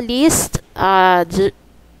but not the least,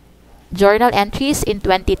 journal entries in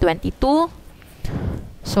 2022.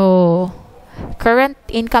 So, current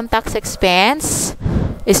income tax expense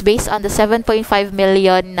is based on the 7.5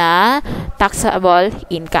 million na taxable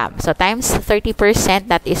income. So, times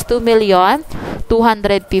 30%, that is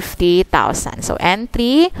 2,250,000. So,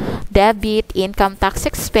 entry, debit income tax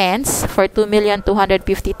expense for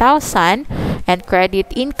 2,250,000 and credit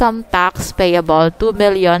income tax payable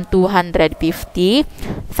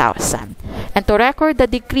 2,250,000. And to record the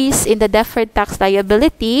decrease in the deferred tax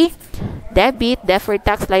liability, debit deferred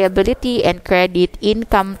tax liability and credit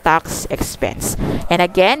income tax expense. And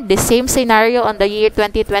again, the same scenario on the year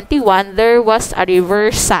 2021, there was a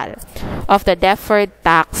reversal of the deferred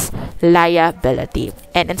tax liability.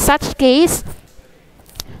 And in such case,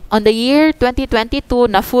 on the year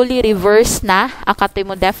 2022, na fully reversed na ang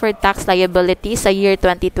katong deferred tax liability sa year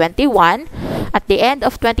 2021. At the end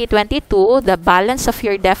of 2022, the balance of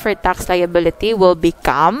your deferred tax liability will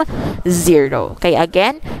become 0. Okay,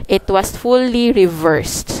 again, it was fully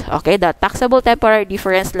reversed. Okay, the taxable temporary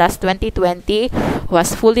difference last 2020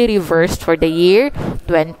 was fully reversed for the year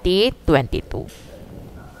 2022.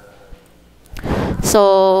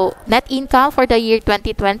 So, net income for the year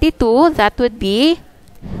 2022, that would be,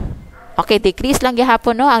 okay, decrease lang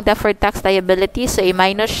gihapon no ang deferred tax liability, so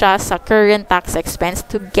i-minus siya sa current tax expense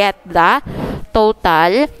to get the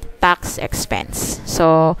total tax expense.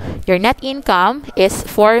 So, your net income is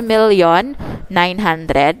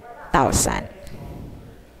 4,900,000.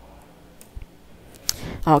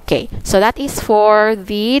 Okay, so that is for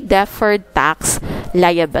the deferred tax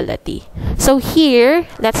liability. So here,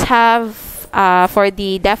 let's have for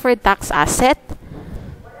the deferred tax asset.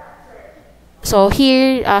 So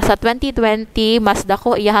here, sa 2020, mas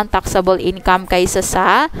dako iyahang taxable income kaysa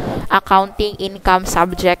sa accounting income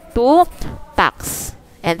subject to tax.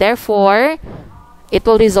 And therefore, it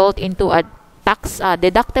will result into a tax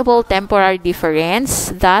deductible temporary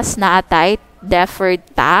difference, thus naatay deferred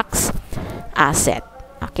tax asset.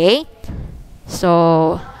 Okay?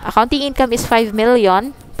 So, accounting income is 5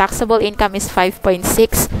 million, taxable income is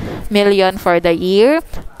 5.6 million for the year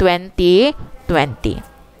 2020.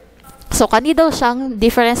 So, kani daw siyang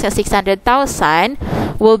difference ng 600,000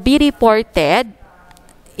 will be reported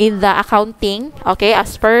in the accounting, okay,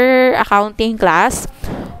 as per accounting class,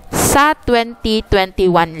 sa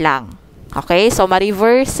 2021 lang. Okay, so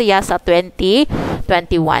ma-reverse siya sa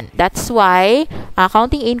 2021. That's why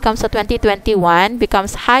accounting income sa 2021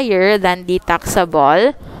 becomes higher than the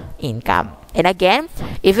taxable income. And again,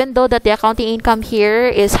 even though that the accounting income here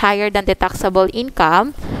is higher than the taxable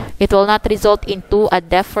income, it will not result into a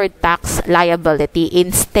deferred tax liability.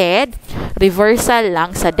 Instead, reversal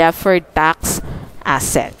lang sa deferred tax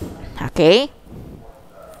asset. Okay?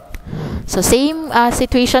 So, same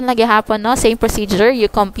situation lang gihapon, no? Same procedure. You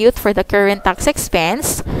compute for the current tax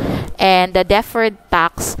expense and the deferred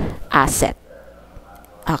tax asset.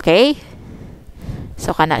 Okay?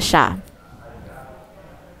 So, kana siya.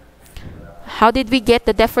 How did we get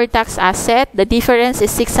the deferred tax asset? The difference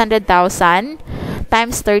is 600,000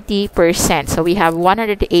 times 30%. So, we have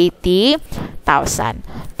 180,000.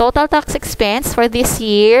 Total tax expense for this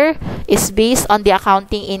year is based on the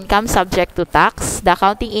accounting income subject to tax. The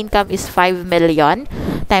accounting income is 5 million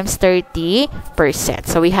times 30%.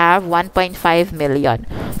 So, we have 1.5 million.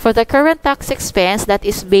 For the current tax expense, that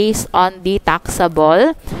is based on the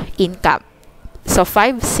taxable income. So,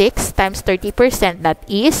 5.6 times 30%, that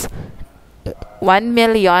is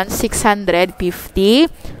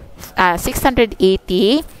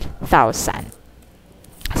 1,680,000.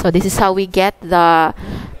 So this is how we get the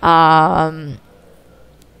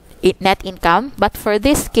net income. But for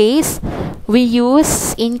this case, we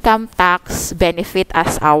use income tax benefit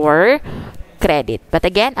as our credit. But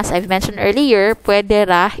again, as I've mentioned earlier, pwede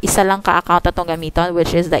ra isa lang ka-account atong gamiton,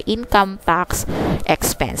 which is the income tax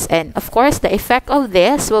expense. And of course, the effect of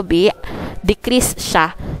this will be decrease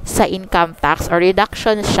siya sa income tax or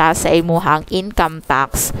reduction siya sa imuhang income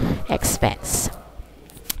tax expense.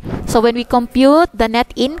 So when we compute the net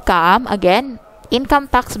income, again, income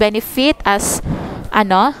tax benefit as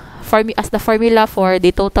as the formula for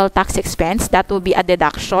the total tax expense, that will be a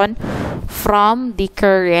deduction from the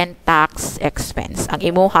current tax expense. Ang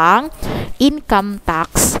imuhang income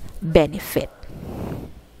tax benefit.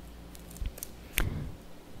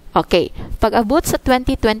 Okay, pag abot sa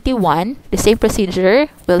 2021, the same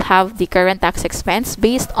procedure will have the current tax expense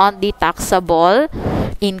based on the taxable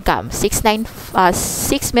income. 6,400,000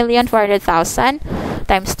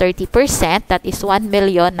 times 30%, that is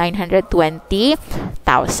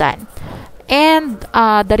 1,920,000. And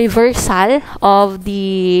the reversal of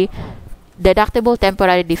the deductible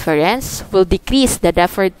temporary difference will decrease the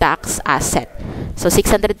deferred tax asset. So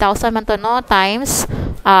 600,000 man to, no, times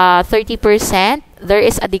 30%, there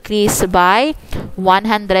is a decrease by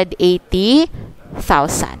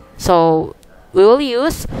 180,000. So we will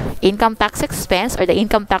use income tax expense or the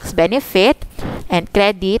income tax benefit and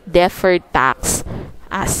credit deferred tax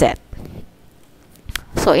asset.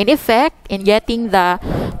 So in effect, in getting the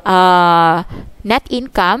net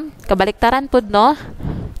income, kabaliktaran pud, no,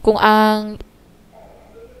 kung ang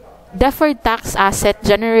deferred tax asset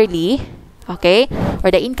generally, okay,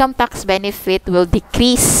 or the income tax benefit will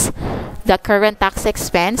decrease the current tax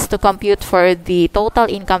expense to compute for the total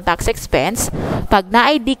income tax expense. Pag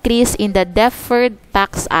na ay decrease in the deferred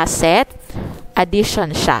tax asset,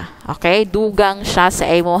 addition siya. Okay? Dugang siya sa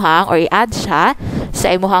imuhang or i-add siya sa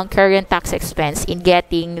imuhang current tax expense in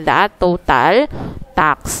getting the total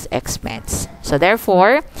tax expense. So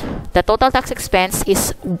therefore, the total tax expense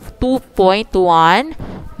is 2.1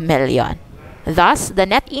 million. Thus, the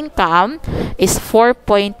net income is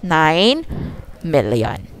 4.9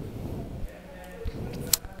 million.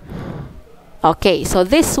 Okay, so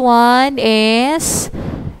this one is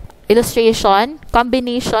illustration,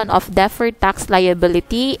 combination of deferred tax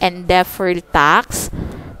liability and deferred tax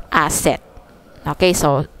asset. Okay,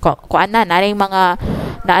 so kuan na yung mga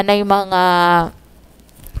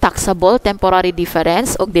taxable temporary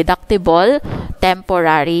difference o deductible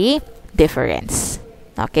temporary difference.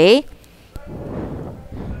 Okay?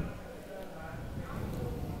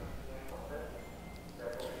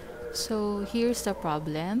 So here's the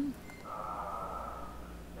problem.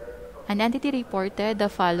 An entity reported the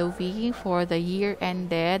following for the year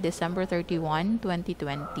ended December 31,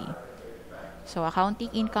 2020. So accounting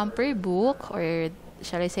income per book, or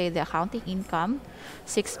shall I say the accounting income,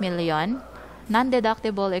 6 million.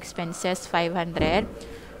 Non-deductible expenses, 500,000.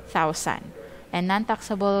 And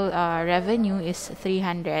non-taxable revenue is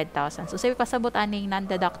 300,000. So sabi pasabot aning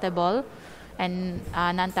non-deductible and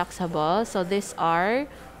non-taxable. So this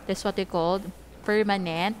what we call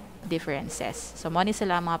permanent differences. So mo ni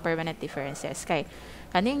sila mga permanent differences. Kay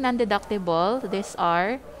kaning non-deductible, these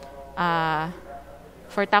are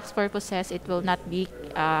for tax purposes, it will not be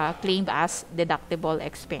claimed as deductible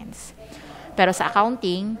expense. Pero sa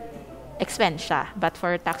accounting, expense siya. But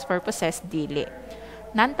for tax purposes, dili.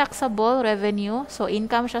 Non-taxable revenue, so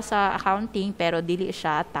income siya sa accounting pero dili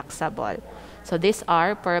siya taxable. So these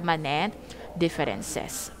are permanent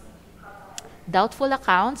differences. Doubtful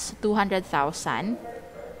accounts, 200,000.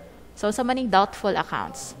 So sa maning doubtful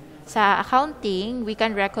accounts. Sa accounting, we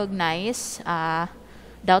can recognize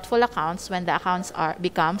doubtful accounts when the accounts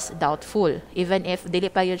becomes doubtful, even if dili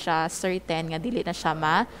pa yun siya certain nga dili na siya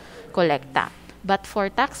ma-kolekta. But for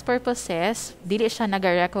tax purposes, dili siya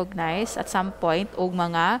nag-recognize at some point og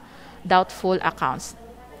mga doubtful accounts.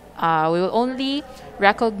 We will only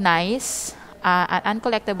recognize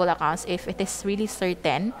uncollectible accounts if it is really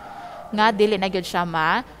certain nga dili na gyud siya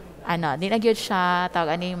di na gyud siya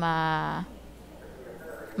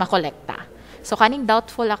makolekta. So kaning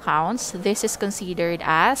doubtful accounts, this is considered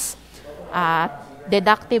as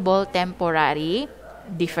deductible temporary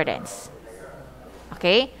difference.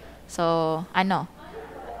 Okay? So ano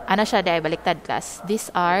siya, dahil baliktad class.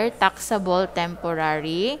 These are taxable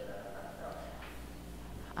temporary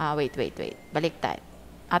wait. Baliktad.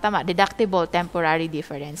 Tama, deductible temporary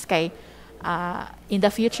difference. Kay in the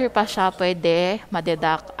future pa siya pwede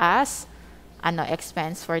ma-deduct as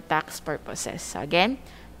expense for tax purposes. So again,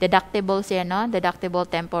 deductible siya, no? Deductible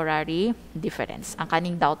temporary difference. Ang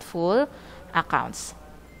kaning doubtful accounts.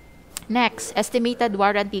 Next, estimated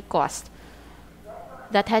warranty cost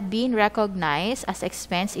that had been recognized as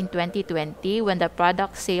expense in 2020 when the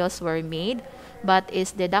product sales were made but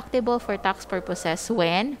is deductible for tax purposes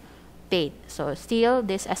when paid. So still,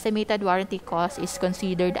 this estimated warranty cost is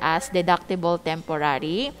considered as deductible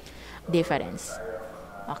temporary difference.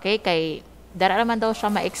 Okay, kay dara man daw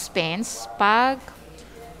siya ma-expense pag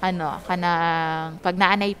pag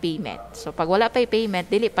naanay payment. So pag wala pa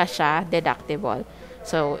payment, dili pa siya deductible.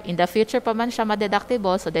 So in the future pa man siya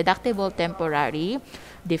ma-deductible, so deductible temporary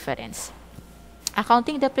difference.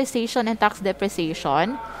 Accounting depreciation and tax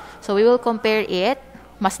depreciation. So we will compare it.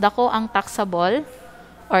 Mas dako ang taxable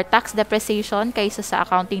or tax depreciation kaysa sa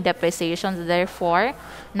accounting depreciation. Therefore,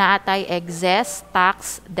 naatay excess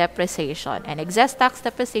tax depreciation. And excess tax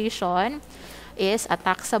depreciation is a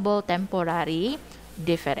taxable temporary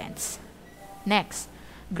difference. Next,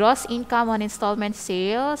 gross income on installment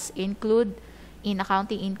sales include in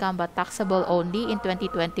accounting income but taxable only in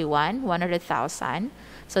 2021, 100,000.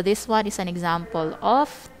 So this one is an example of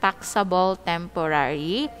taxable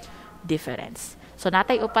temporary difference. So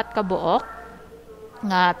natay upat ka buok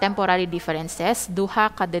nga temporary differences, duha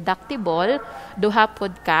ka deductible, duha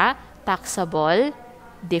pod ka taxable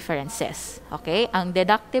differences. Okay? Ang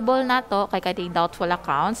deductible nato kay kating doubtful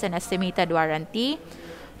accounts and estimated warranty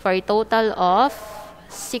for a total of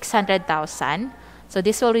 600,000. So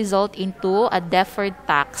this will result into a deferred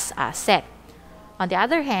tax asset. On the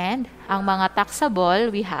other hand, ang mga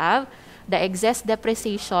taxable, we have the excess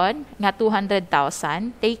depreciation nga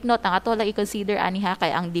 200,000. Take note, ang ato lang i-consider aniha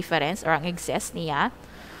kay ang difference or ang excess niya.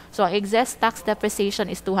 So, ang excess tax depreciation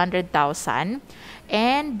is 200,000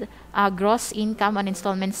 and gross income on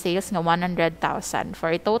installment sales nga 100,000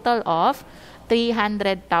 for a total of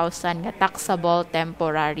 300,000 nga taxable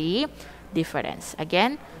temporary difference.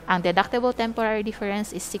 Again, ang deductible temporary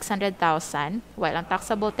difference is 600,000 while ang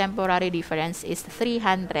taxable temporary difference is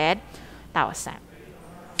 300,000.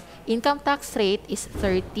 Income tax rate is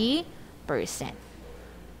 30%.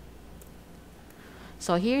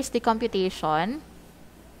 So here's the computation.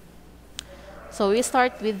 So we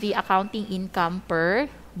start with the accounting income per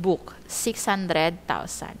book,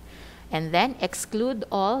 600,000. And then exclude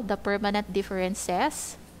all the permanent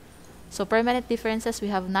differences. So permanent differences,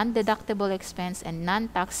 we have non-deductible expense and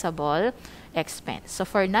non-taxable expense. So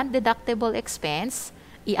for non-deductible expense,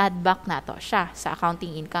 i-add back na to siya sa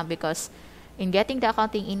accounting income because in getting the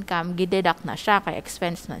accounting income, gideduct na siya, kaya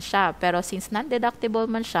expense na siya. Pero since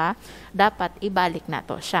non-deductible man siya, dapat ibalik na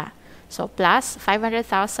to siya. So, plus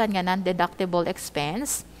 500,000 nga non-deductible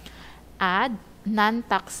expense, add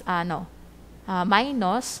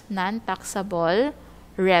minus non-taxable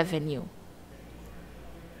revenue.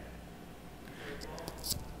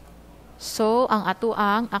 So, ang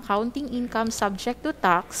atuang accounting income subject to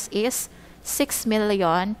tax is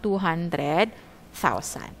 6,200,000.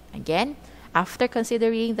 Again, after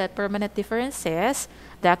considering the permanent differences,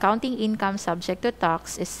 the accounting income subject to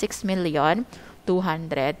tax is 6,200,000.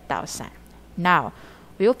 Now,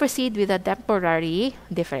 we will proceed with the temporary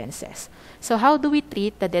differences. So, how do we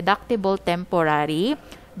treat the deductible temporary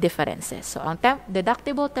differences? So, ang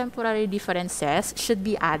deductible temporary differences should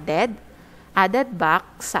be added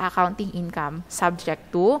back sa accounting income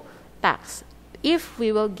subject to tax if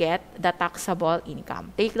we will get the taxable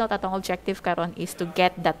income. Take note, atong objective karon is to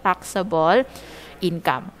get the taxable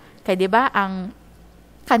income. Kaya diba, ang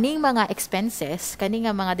kaning mga expenses, kaning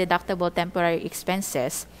mga deductible temporary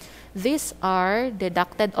expenses, these are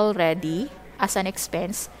deducted already as an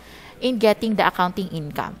expense in getting the accounting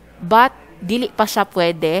income. But, dili pa siya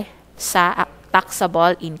pwede sa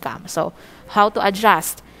taxable income. So, how to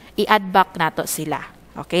adjust? I-add back nato sila.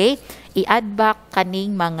 Okay? I-add back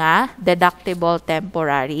kaning mga deductible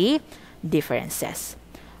temporary differences.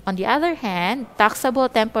 On the other hand,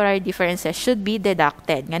 taxable temporary differences should be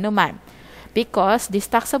deducted. Nga naman, because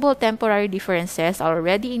these taxable temporary differences are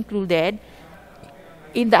already included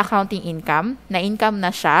in the accounting income, na income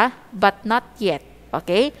na siya, but not yet.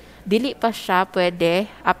 Okay? Dili pa siya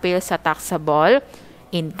pwede appeal sa taxable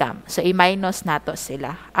income. So, i-minus nato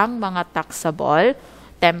sila ang mga taxable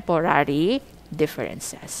temporary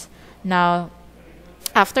differences. Now,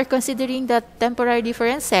 after considering the temporary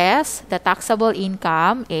differences, the taxable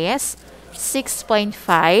income is 6.5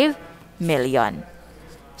 million.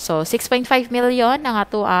 So, 6.5 million ang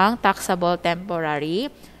ato ang taxable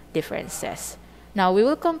temporary differences. Now, we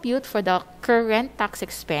will compute for the current tax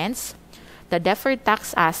expense, the deferred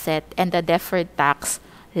tax asset, and the deferred tax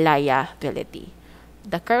liability.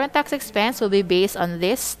 The current tax expense will be based on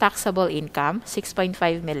this taxable income, 6.5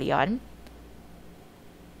 million.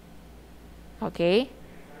 Okay?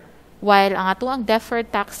 While ang atuang deferred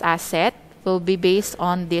tax asset will be based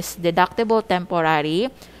on this deductible temporary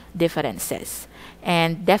differences.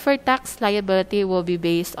 And deferred tax liability will be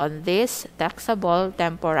based on this taxable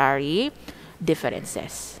temporary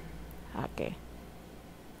differences. Okay.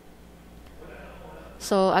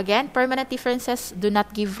 So again, permanent differences do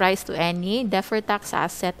not give rise to any deferred tax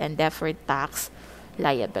asset and deferred tax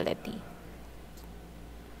liability.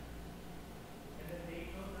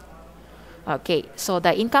 Okay, so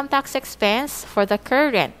the income tax expense for the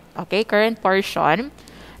current portion,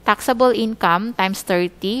 taxable income times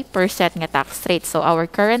 30% nga tax rate. So our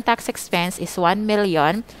current tax expense is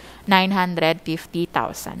 1,900,000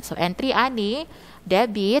 950,000. So entry ani,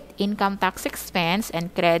 debit income tax expense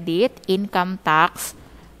and credit income tax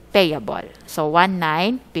payable. So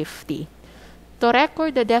 1950. To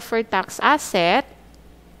record the deferred tax asset,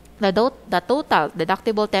 the total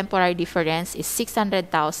deductible temporary difference is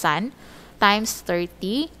 600,000 times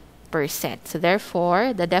 30%. So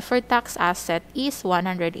therefore, the deferred tax asset is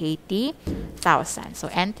 180,000. So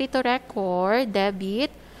entry to record,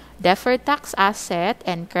 debit, deferred tax asset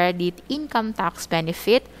and credit income tax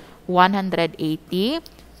benefit,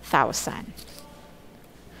 180,000.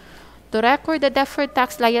 To record the deferred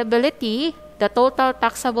tax liability, the total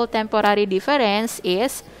taxable temporary difference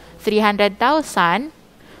is 300,000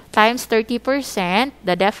 times 30%.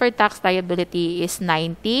 The deferred tax liability is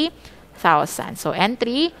 90,000. So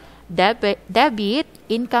entry, debit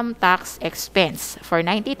income tax expense for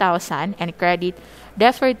 90,000 and credit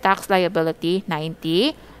deferred tax liability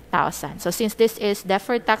 90,000. So since this is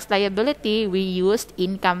deferred tax liability, we used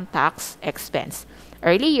income tax expense.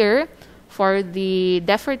 Earlier, for the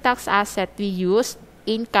deferred tax asset, we used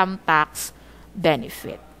income tax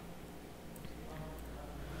benefit.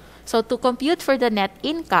 So to compute for the net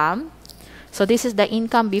income, so this is the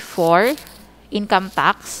income before income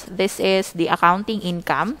tax. This is the accounting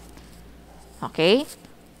income. Okay?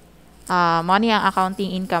 Money ang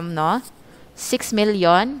accounting income, no? 6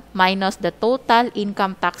 million minus the total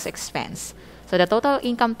income tax expense. So the total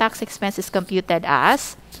income tax expense is computed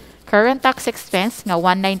as current tax expense nga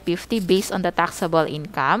 1,950 based on the taxable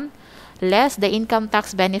income less the income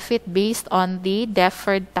tax benefit based on the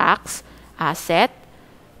deferred tax asset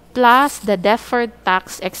plus the deferred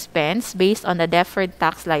tax expense based on the deferred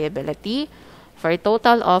tax liability for a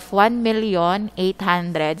total of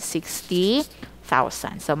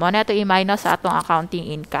 1,860,000. So, mo na ito i-minus sa atong accounting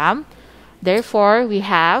income. Therefore, we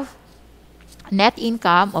have net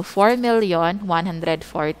income of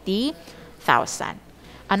 4,140,000.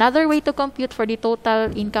 Another way to compute for the total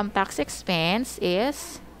income tax expense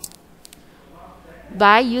is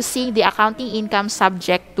by using the accounting income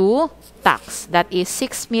subject to tax. That is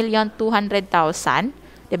 6,200,000.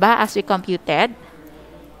 Diba? As we computed,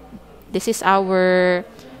 this is our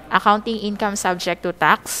accounting income subject to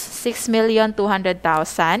tax,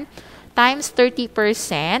 6,200,000 times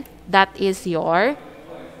 30%. That is your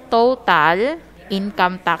total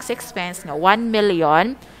income tax expense nga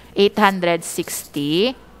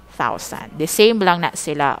 1,860,000. The same lang na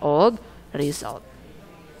sila og result.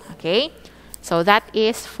 Okay? So that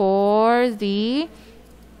is for the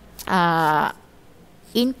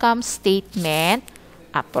income statement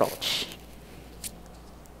approach.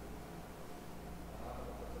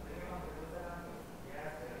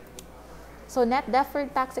 So net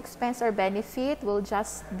deferred tax expense or benefit will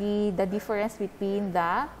just be the difference between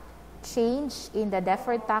the change in the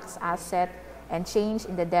deferred tax asset and change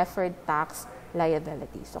in the deferred tax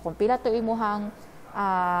liability. So kung pila to imuhang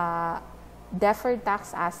deferred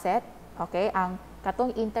tax asset, okay, ang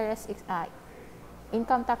katong interest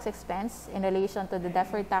income tax expense in relation to the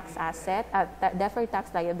deferred tax asset, deferred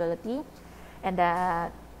tax liability, and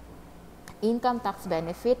the income tax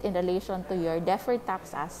benefit in relation to your deferred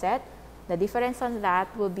tax asset. The difference on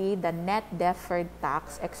that will be the net deferred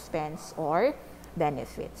tax expense or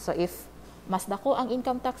benefit. So if mas dako ang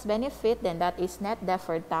income tax benefit, then that is net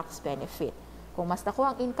deferred tax benefit. Kung mas dako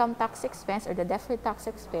ang income tax expense or the deferred tax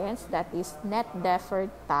expense, that is net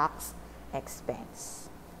deferred tax expense.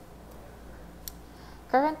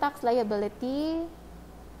 Current tax liability,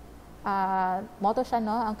 moto siya,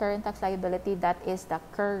 no? Ang current tax liability, that is the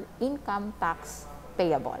income tax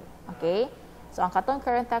payable. Okay? So ang katong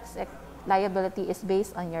current tax liability is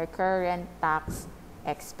based on your current tax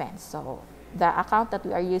expense. So, the account that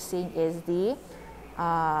we are using is the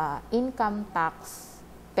income tax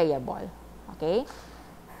payable. Okay?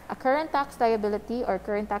 A current tax liability or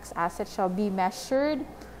current tax asset shall be measured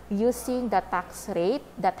using the tax rate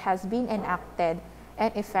that has been enacted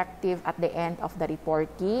and effective at the end of the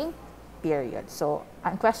reporting period. So,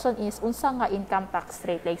 ang question is, unsa nga income tax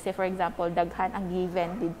rate? Like, say for example, daghan ang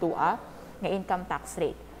given dito nga income tax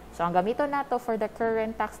rate. So, ang gamito nato for the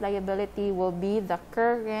current tax liability will be the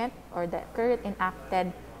current or the current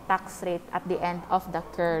enacted tax rate at the end of the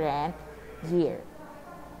current year.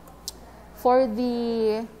 For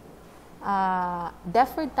the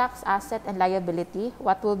deferred tax asset and liability,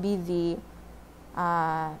 what will be the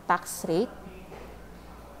tax rate?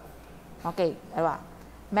 Okay,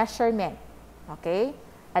 measurement. Okay?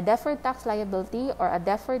 A deferred tax liability or a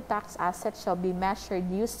deferred tax asset shall be measured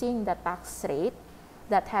using the tax rate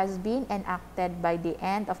that has been enacted by the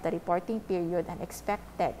end of the reporting period and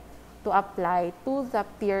expected to apply to the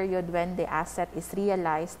period when the asset is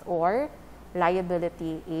realized or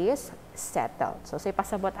liability is settled. So,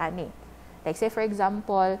 pasabot ani. Like say for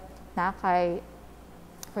example,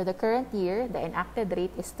 for the current year, the enacted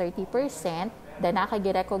rate is 30%, then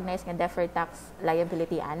gi-recognize nga deferred tax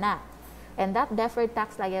liability ana. And that deferred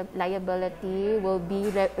tax liability will be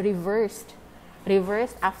reversed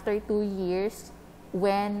after 2 years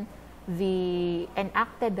when the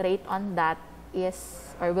enacted rate on that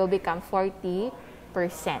is or will become 40%.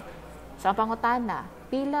 So, ang pangutana,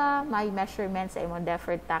 pila may measurement sa imong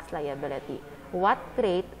deferred tax liability? What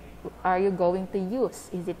rate are you going to use?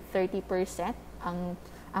 Is it 30%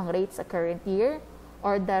 ang rate sa current year?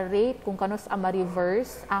 Or the rate kung kanus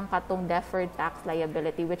ma-reverse ang katong deferred tax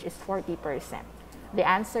liability, which is 40%? The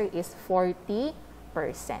answer is 40%.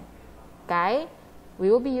 Okay? We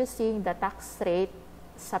will be using the tax rate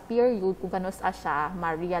sa period kung kanus siya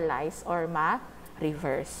ma-realize or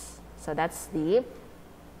ma-reverse. So that's the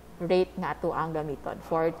rate nga to ang gamiton,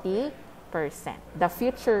 40%. The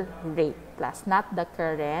future rate plus, not the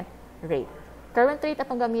current rate. Current rate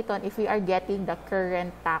atong gamiton if we are getting the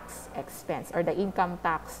current tax expense or the income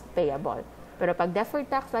tax payable. Pero pag deferred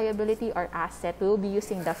tax liability or asset, we will be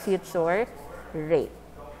using the future rate.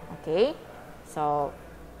 Okay? So,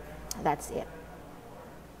 that's it.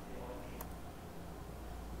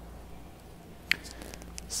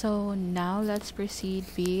 So, now let's proceed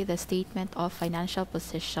with the statement of financial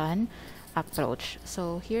position approach.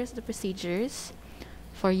 So, here's the procedures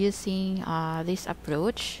for using this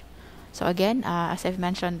approach. So again, as I've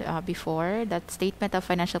mentioned before, that statement of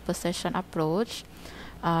financial position approach,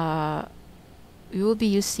 we will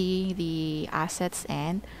be using the assets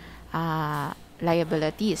and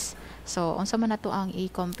liabilities. So, unsa man nato ang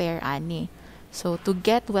i-compare ani? So, to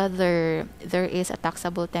get whether there is a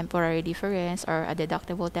taxable temporary difference or a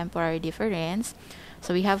deductible temporary difference,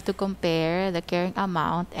 so we have to compare the carrying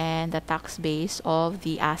amount and the tax base of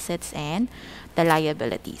the assets and the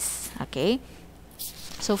liabilities. Okay?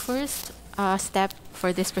 So first step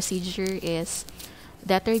for this procedure is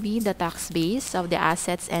determine the tax base of the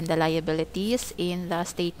assets and the liabilities in the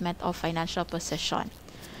statement of financial position.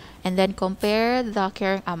 And then compare the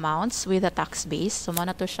carrying amounts with the tax base. So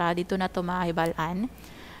muna to siya, dito na to mahibalaan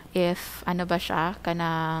if ano ba siya,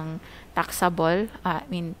 kanang taxable,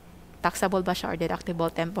 taxable ba siya or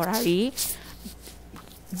deductible temporary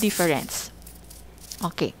difference.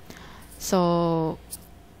 Okay. So,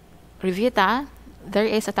 review ta. There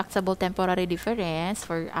is a taxable temporary difference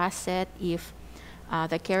for asset if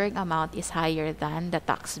the carrying amount is higher than the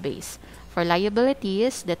tax base. For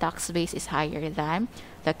liabilities, the tax base is higher than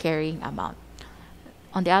the carrying amount.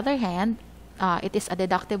 On the other hand, it is a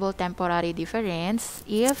deductible temporary difference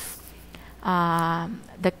if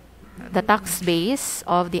the tax base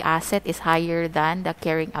of the asset is higher than the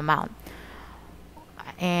carrying amount.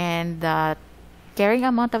 And the carrying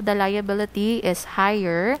amount of the liability is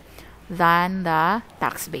higher than the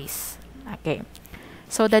tax base. Okay.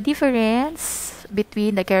 So the difference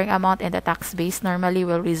between the carrying amount and the tax base normally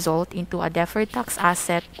will result into a deferred tax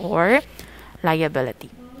asset or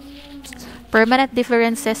liability. Permanent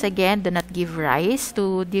differences again do not give rise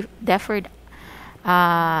to deferred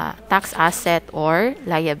tax asset or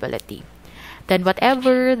liability. Then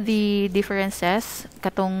whatever the differences,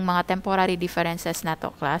 katong mga temporary differences na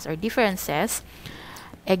to class or differences,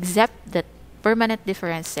 except the permanent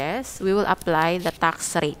differences, we will apply the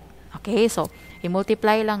tax rate. Okay, so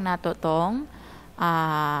i-multiply lang nato tong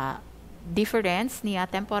difference niya,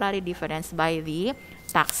 temporary difference by the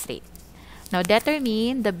tax rate. Now,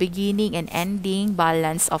 determine the beginning and ending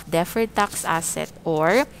balance of deferred tax asset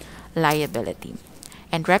or liability.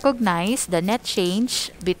 And recognize the net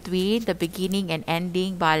change between the beginning and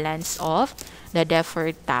ending balance of the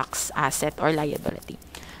deferred tax asset or liability.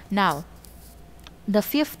 Now, the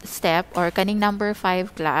fifth step or kaning number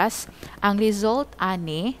 5 class, ang result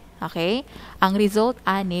ani, okay? Ang result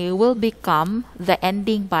ani will become the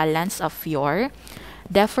ending balance of your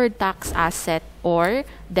deferred tax asset or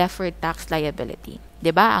deferred tax liability.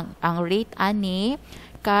 'Di ba? Ang rate ani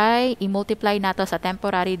kay i-multiply nato sa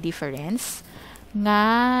temporary difference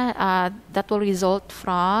nga that will result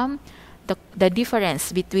from the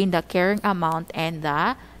difference between the carrying amount and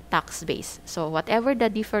the tax base. So whatever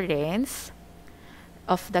the difference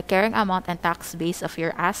of the carrying amount and tax base of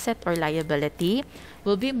your asset or liability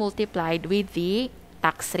will be multiplied with the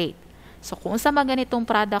tax rate. So kung sa mga ganitong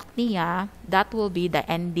product niya, that will be the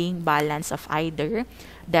ending balance of either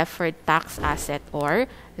deferred tax asset or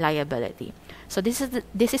liability. So this is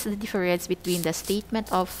the difference between the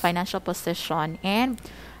statement of financial position and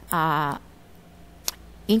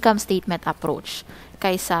income statement approach.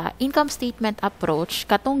 Kaysa income statement approach,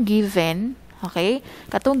 katong given, okay?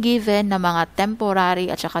 Katong given na mga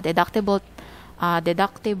temporary at saka deductible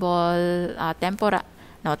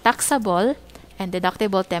taxable and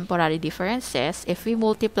deductible temporary differences, if we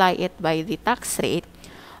multiply it by the tax rate,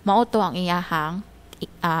 mao to ang iyahang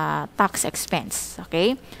tax expense.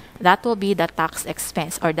 Okay? That will be the tax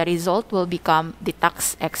expense, or the result will become the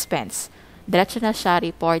tax expense. Diretso na siya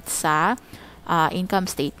report sa income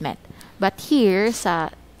statement. But here, sa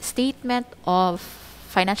statement of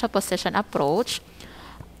financial position approach,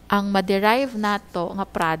 ang ma-derive nato nga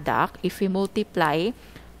product, if we multiply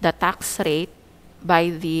the tax rate by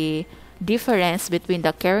the difference between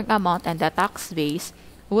the carrying amount and the tax base,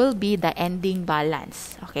 will be the ending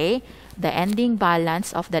balance. Okay? The ending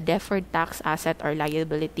balance of the deferred tax asset or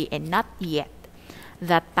liability, and not yet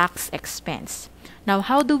the tax expense. Now,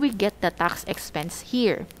 how do we get the tax expense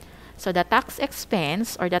here? So, the tax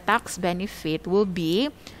expense or the tax benefit will be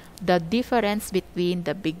the difference between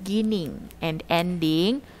the beginning and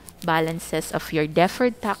ending balances of your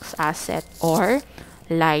deferred tax asset or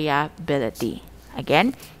liability.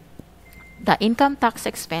 Again, the income tax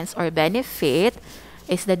expense or benefit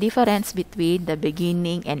is the difference between the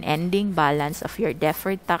beginning and ending balance of your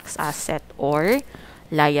deferred tax asset or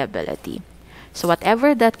liability. So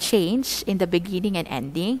whatever the change in the beginning and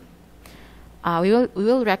ending, we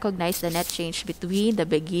will recognize the net change between the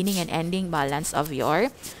beginning and ending balance of your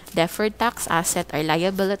deferred tax asset or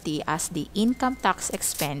liability as the income tax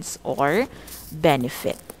expense or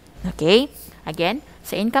benefit. Okay? Again,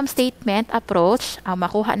 sa income statement approach, ang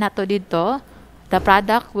makuha nato dito, the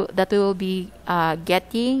product that we will be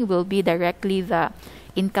getting will be directly the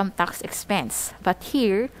income tax expense. But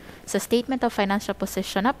here, sa statement of financial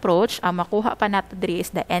position approach, ang makuha pa nato diri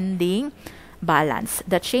is the ending balance.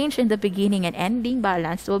 The change in the beginning and ending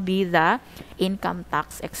balance will be the income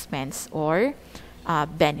tax expense or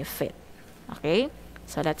benefit. Okay?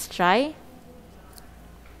 So let's try.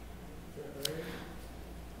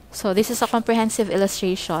 So this is a comprehensive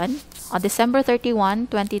illustration. On December 31,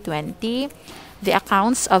 2020, the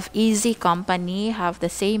accounts of Easy Company have the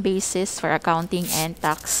same basis for accounting and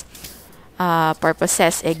tax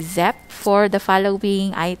purposes, except for the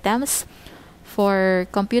following items. For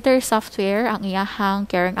computer software, ang iyahang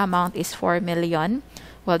carrying amount is 4 million,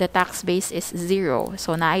 while the tax base is 0.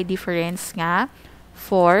 So, naay difference nga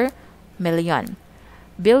 4 million.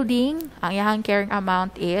 Building, ang iyahang carrying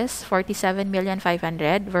amount is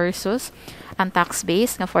 47,500,000 versus ang tax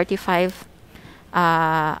base nga 45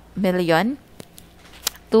 million.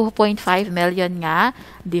 2.5 million nga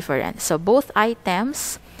difference. So, both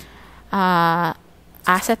items,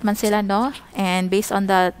 asset man sila, no? And based on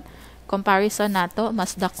the comparison nato,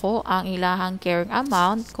 mas dako ang ilahang carrying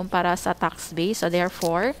amount kumpara sa tax base. So,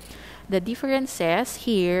 therefore, the differences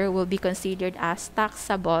here will be considered as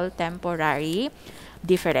taxable temporary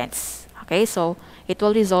difference. Okay? So, it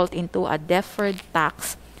will result into a deferred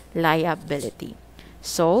tax liability.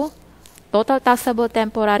 So, total taxable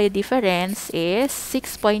temporary difference is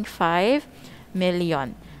 6.5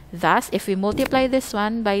 million. Thus, if we multiply this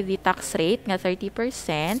one by the tax rate nga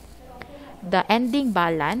 30%, the ending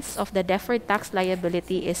balance of the deferred tax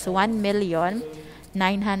liability is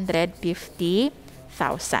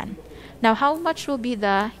 1,950,000. Now, how much will be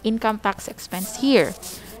the income tax expense here?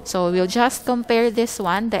 So, we'll just compare this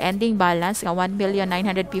one, the ending balance nga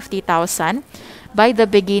 1,950,000 by the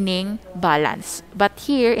beginning balance. But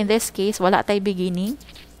here, in this case, wala tay beginning.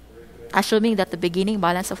 Assuming that the beginning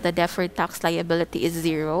balance of the deferred tax liability is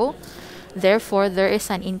 0. Therefore, there is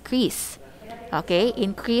an increase. Okay?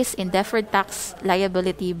 Increase in deferred tax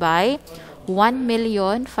liability by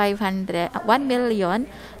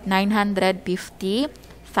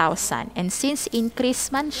 1,950,000. And since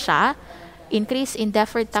increase man siya, increase in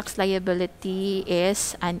deferred tax liability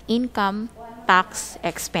is an income tax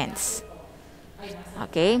expense.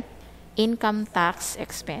 Okay? Income tax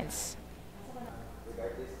expense.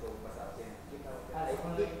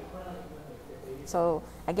 So,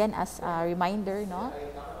 again, as a reminder, no,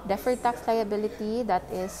 deferred tax liability that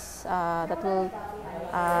will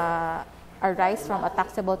arise from a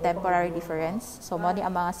taxable temporary difference. So, many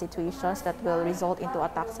ang mga situations that will result into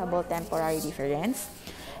a taxable temporary difference.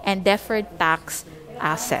 And deferred tax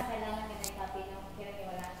asset.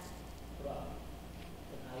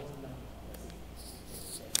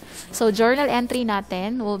 So, journal entry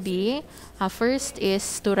natin will be, first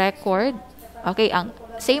is to record. Okay, ang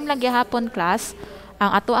same lang gihapon class,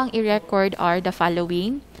 ang ato ang i-record are the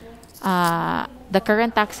following. The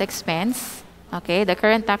current tax expense, okay, the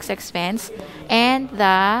current tax expense, and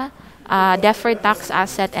the deferred tax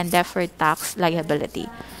asset and deferred tax liability.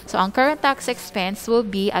 So, ang current tax expense will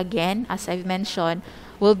be, again, as I've mentioned,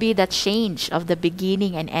 will be the change of the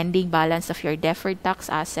beginning and ending balance of your deferred tax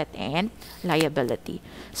asset and liability.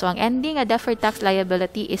 So ang ending deferred tax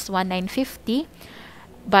liability is 1,950,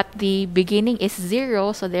 but the beginning is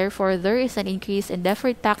 0, so therefore there is an increase in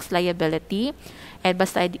deferred tax liability, and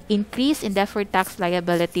basta increase in deferred tax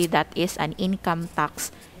liability, that is an income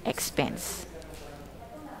tax expense.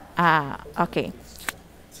 Okay.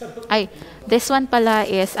 Ay, this one pala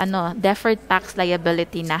is deferred tax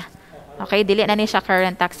liability na. Okay, dili na ni siya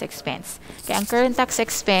current tax expense. Kaya ang current tax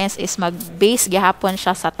expense is mag-base gihapon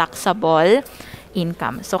siya sa taxable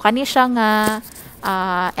income. So kani siya nga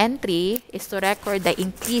entry is to record the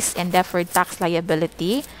increase in deferred tax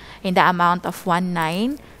liability in the amount of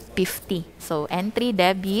 1,950. So entry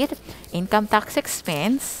debit income tax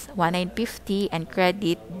expense 1,950 and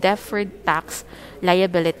credit deferred tax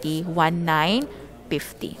liability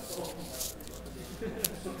 1,950.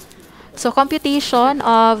 So computation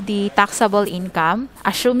of the taxable income,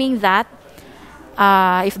 assuming that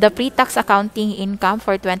if the pre-tax accounting income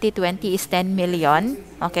for 2020 is 10 million,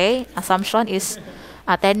 okay, assumption is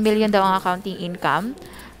 10 million daw ang accounting income,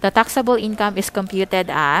 the taxable income is computed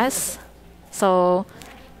as, so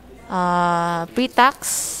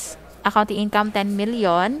pre-tax accounting income 10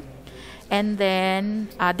 million, and then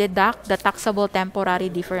deduct the taxable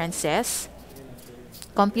temporary differences,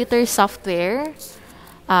 computer software,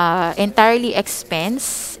 entirely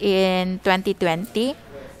expense in 2020.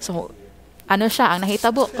 So, ano siya, ang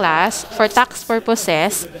nahitabo class, for tax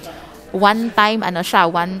purposes, one-time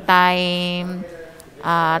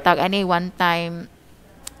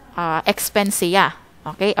expense siya.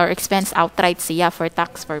 Okay? Or expense outright siya for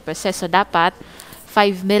tax purposes. So, dapat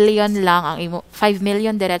 5 million lang 5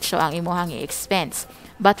 million diretso ang imuhang i-expense.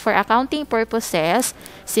 But for accounting purposes,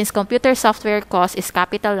 since computer software cost is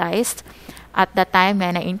capitalized, at the time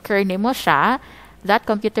na na-incur nimo siya, that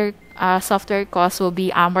computer software cost will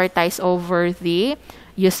be amortized over the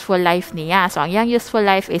useful life niya. So, ang yang useful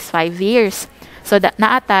life is 5 years. So,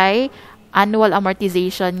 naatay annual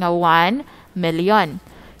amortization nga 1 million.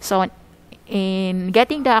 So, in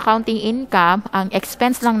getting the accounting income, ang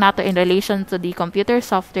expense lang nato in relation to the computer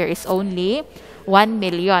software is only 1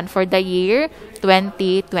 million for the year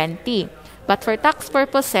 2020. But for tax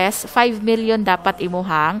purposes, 5 million dapat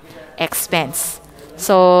imuhang expense.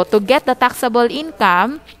 So, to get the taxable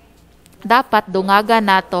income, dapat dungaga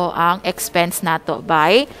nato ang expense nato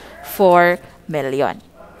by 4 million.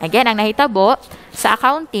 Again, ang nahitabo, sa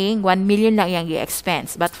accounting, 1 million lang yung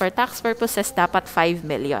i-expense. But for tax purposes, dapat 5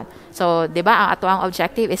 million. So, di ba, ang ato ang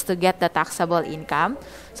objective is to get the taxable income.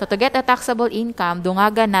 So, to get the taxable income,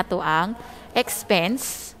 dungaga nato ang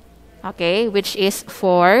expense, okay, which is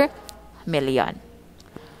 4 million.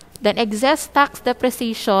 Then, excess tax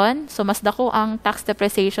depreciation. So, mas dako ang tax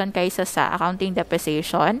depreciation kaysa sa accounting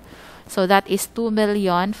depreciation. So, that is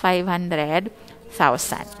 2,500,000.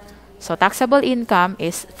 So, taxable income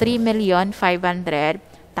is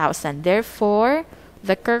 3,500,000. Therefore,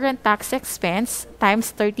 the current tax expense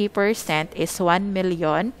times 30% is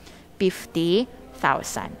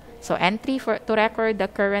 1,050,000. So, entry to record the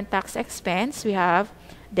current tax expense, we have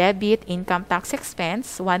debit income tax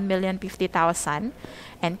expense, 1,050,000,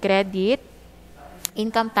 and credit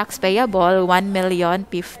income tax payable,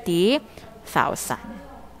 1,050,000.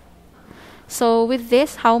 So, with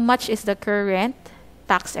this, how much is the current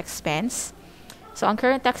tax expense? So, ang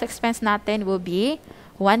current tax expense natin will be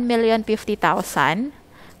 1,050,000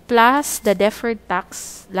 plus the deferred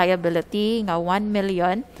tax liability nga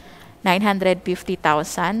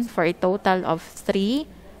 1,950,000 for a total of 3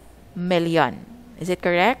 million. Is it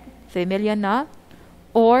correct? 3 million na?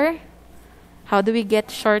 Or, how do we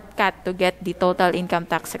get shortcut to get the total income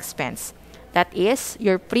tax expense? That is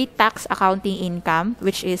your pre-tax accounting income,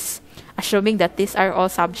 which is assuming that these are all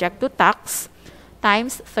subject to tax,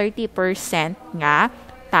 times 30% nga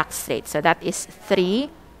tax rate. So, that is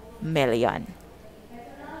 3 million.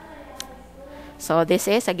 So, this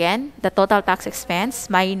is, again, the total tax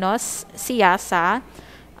expense minus siya sa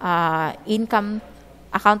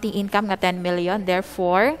accounting income nga 10 million.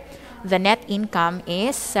 Therefore, the net income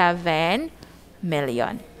is 7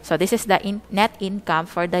 million. So, this is the net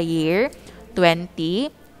income for the year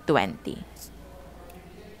 2020.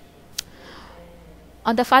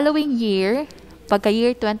 On the following year,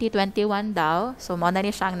 pagka-year 2021 daw, so mo na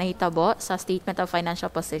ni siyang nahitabo sa Statement of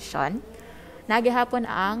Financial Position, nagihapon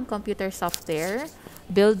ang computer software,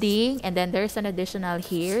 building, and then there's an additional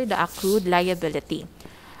here, the accrued liability.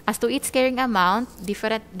 As to its carrying amount,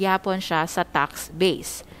 different gihapon siya sa tax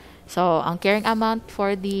base. So, ang carrying amount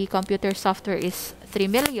for the computer software is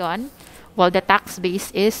 3 million, while the tax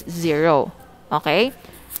base is 0. Okay?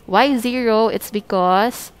 Why 0? It's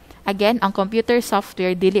because Again, ang computer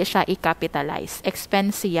software, dili siya i-capitalize.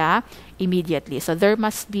 Expense siya immediately. So there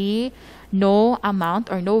must be no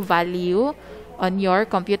amount or no value on your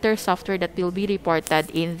computer software that will be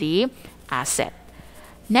reported in the asset.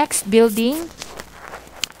 Next, building,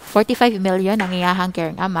 45 million ang iyahang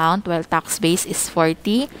carrying amount, while tax base is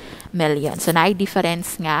 40 million. So naay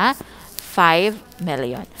difference nga 5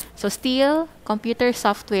 million. So still, computer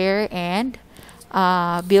software and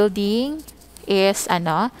building is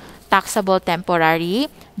taxable temporary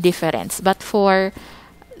difference. But for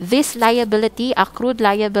this liability, accrued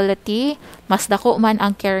liability, mas dako man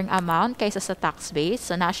ang carrying amount kaysa sa tax base.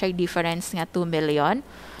 So na siya difference nga 2 million.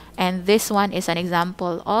 And this one is an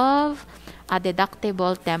example of a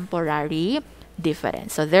deductible temporary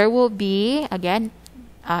difference. So there will be, again,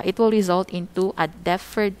 it will result into a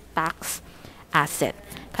deferred tax asset.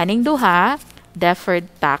 Kaning duha, deferred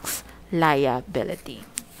tax liability.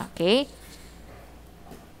 Okay?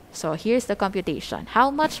 So here's the computation.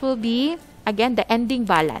 How much will be, again, the ending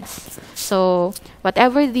balance? So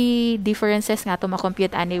whatever the differences nga to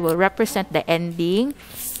ma-compute ani will represent the ending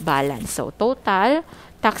balance. So total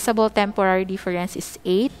taxable temporary difference is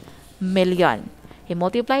 8 million.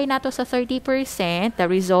 I-multiply nato sa 30%, the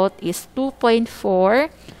result is 2.4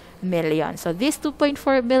 million. So this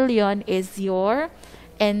 2.4 million is your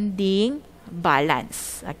ending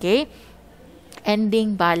balance. Okay?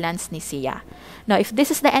 Ending balance ni siya. Now, if this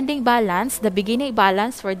is the ending balance, the beginning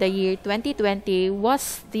balance for the year 2020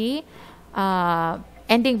 was the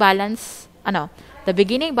ending balance, the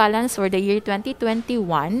beginning balance for the year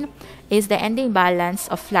 2021 is the ending balance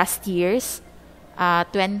of last year's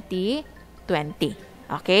 2020.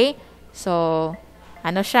 Okay? So,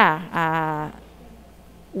 siya?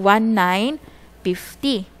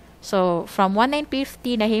 1,950. So, from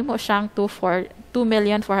 1,950, nahimo siyang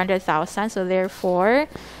 2,400,000. So, therefore,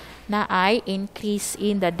 na ay increase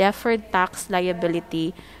in the deferred tax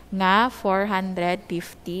liability nga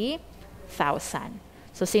 450,000.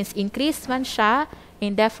 So, since increased man siya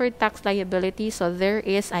in deferred tax liability, so there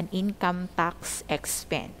is an income tax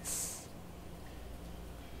expense.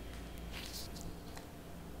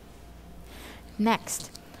 Next,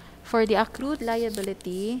 for the accrued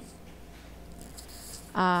liability,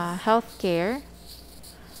 healthcare,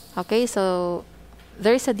 okay, so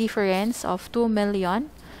there's a difference of 2 million.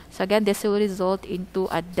 So again, this will result into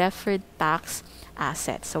a deferred tax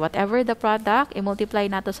asset. So whatever the product, i-multiply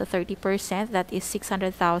nato sa 30%, that is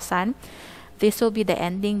 600,000. This will be the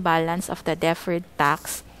ending balance of the deferred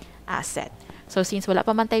tax asset. So since wala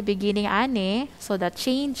pa man tayo beginning ani, so the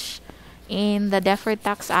change in the deferred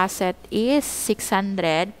tax asset is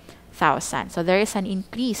 600,000. So there is an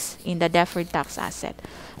increase in the deferred tax asset.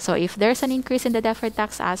 So if there's an increase in the deferred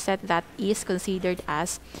tax asset, that is considered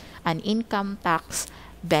as an income tax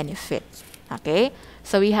benefit. Okay?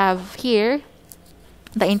 So we have here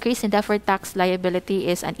the increase in deferred tax liability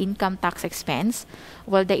is an income tax expense,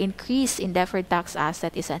 while the increase in deferred tax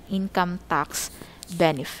asset is an income tax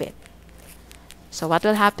benefit. So what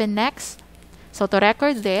will happen next? So to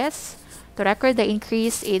record this, to record the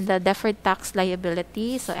increase in the deferred tax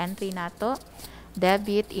liability, so entry nato,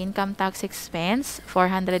 debit income tax expense,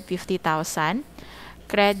 450,000.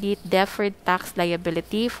 Credit deferred tax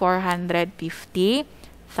liability,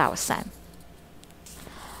 450,000.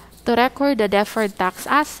 To record the deferred tax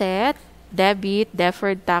asset, debit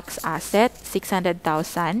deferred tax asset,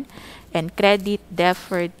 600,000. And credit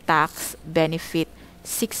deferred tax benefit,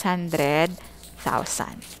 600,000.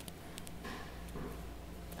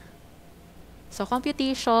 So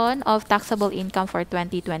computation of taxable income for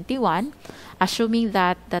 2021, assuming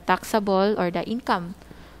that the taxable or the income,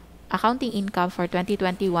 accounting income for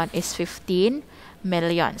 2021 is 15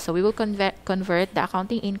 million. So we will convert the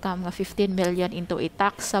accounting income of 15 million into a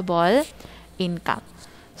taxable income.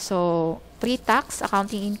 So pre-tax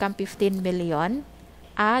accounting income 15 million,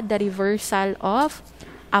 add the reversal of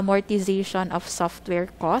amortization of software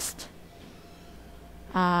cost.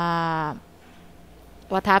 What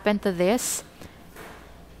happened to this?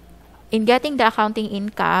 In getting the accounting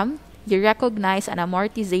income, you recognize an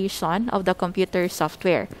amortization of the computer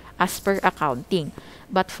software as per accounting.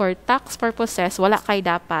 But for tax purposes, wala kay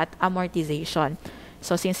dapat amortization.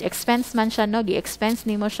 So since expense man siya, gi-expense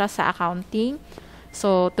nimo siya sa accounting.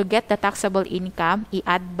 So to get the taxable income,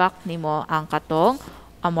 i-add back nimo ang katong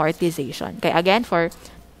amortization. Kaya again, for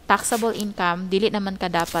taxable income, dili naman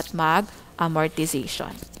ka dapat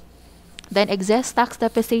mag-amortization. Then excess tax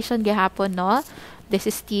depreciation gihapon, this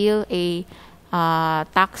is still a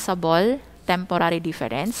taxable temporary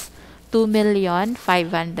difference,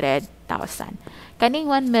 2,500,000. Kaning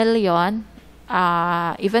 1 million,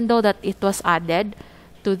 even though that it was added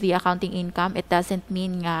to the accounting income, it doesn't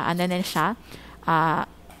mean nga ano na siya,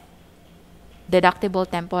 deductible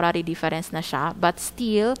temporary difference na siya, but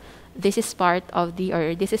still this is part of the,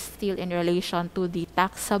 or this is still in relation to the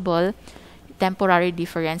taxable temporary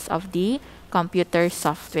difference of the computer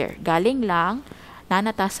software. Galing lang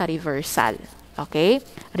nanata sa reversal. Okay?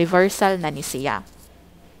 Reversal na ni siya.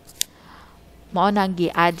 Mao nang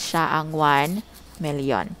gi-add siya ang 1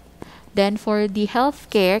 million. Then for the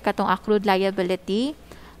healthcare, katong accrued liability,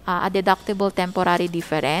 a deductible temporary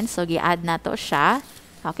difference. So gi-add na to siya.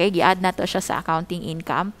 Okay, gi-add na to siya sa accounting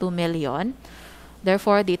income, 2 million.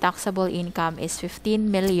 Therefore, the taxable income is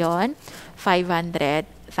 15,500,000.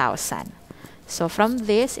 So from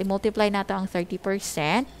this, i-multiply nato ang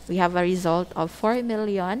 30%. We have a result of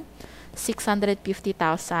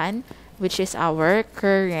 4,650,000, which is our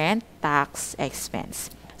current tax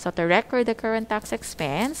expense. So to record the current tax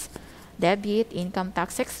expense, debit income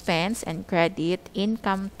tax expense and credit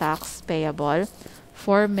income tax payable,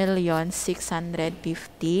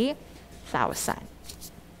 4,650,000.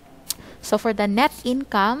 So for the net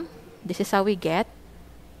income, this is how we get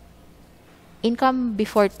income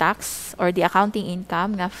before tax, or the accounting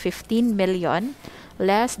income nga 15 million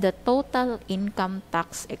less the total income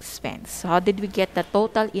tax expense. So how did we get the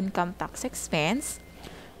total income tax expense?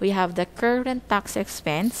 We have the current tax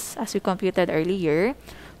expense as we computed earlier,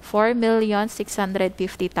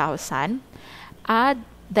 4,650,000. Add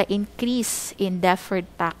the increase in deferred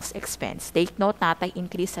tax expense. Take note natin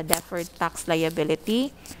increase sa deferred tax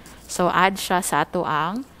liability. So add siya sa ato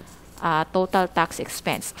ang total tax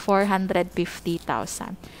expense,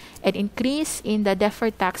 450,000. An increase in the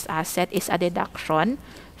deferred tax asset is a deduction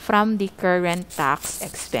from the current tax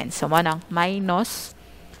expense. So manang minus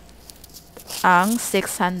ang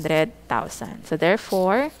 600,000. So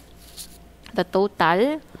therefore, the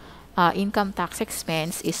total income tax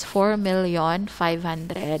expense is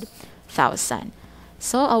 4,500,000.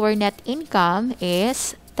 So our net income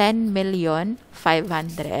is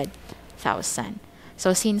 10,500,000.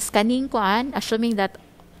 So since kaning kuan, assuming that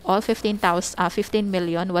all 15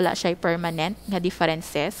 million wala siya permanent nga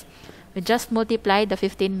differences, we just multiply the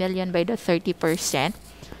 15 million by the 30%.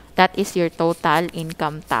 That is your total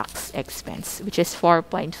income tax expense, which is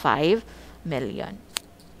 4.5 million.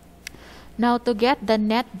 Now, to get the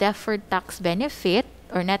net deferred tax benefit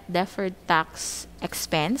or net deferred tax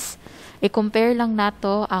expense, i-compare lang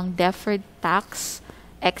nato ang deferred tax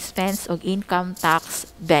expense o income tax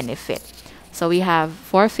benefit. So we have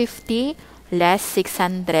 450 less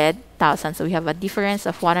 600,000. So we have a difference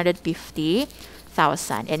of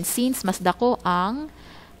 150,000. And since mas dako ang,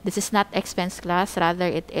 this is not expense class, rather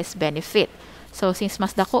it is benefit. So since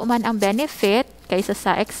mas dako man ang benefit kaysa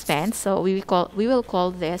sa expense, so we will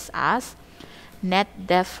call this as net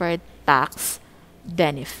deferred tax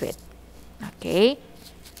benefit. Okay?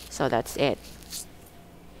 So that's it.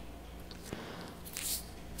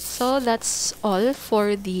 So that's all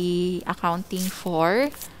for the accounting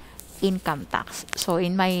for income tax. So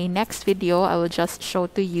in my next video, I will just show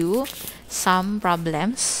to you some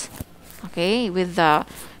problems, okay, with the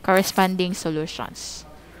corresponding solutions.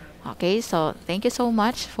 Okay, so thank you so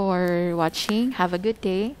much for watching. Have a good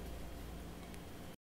day.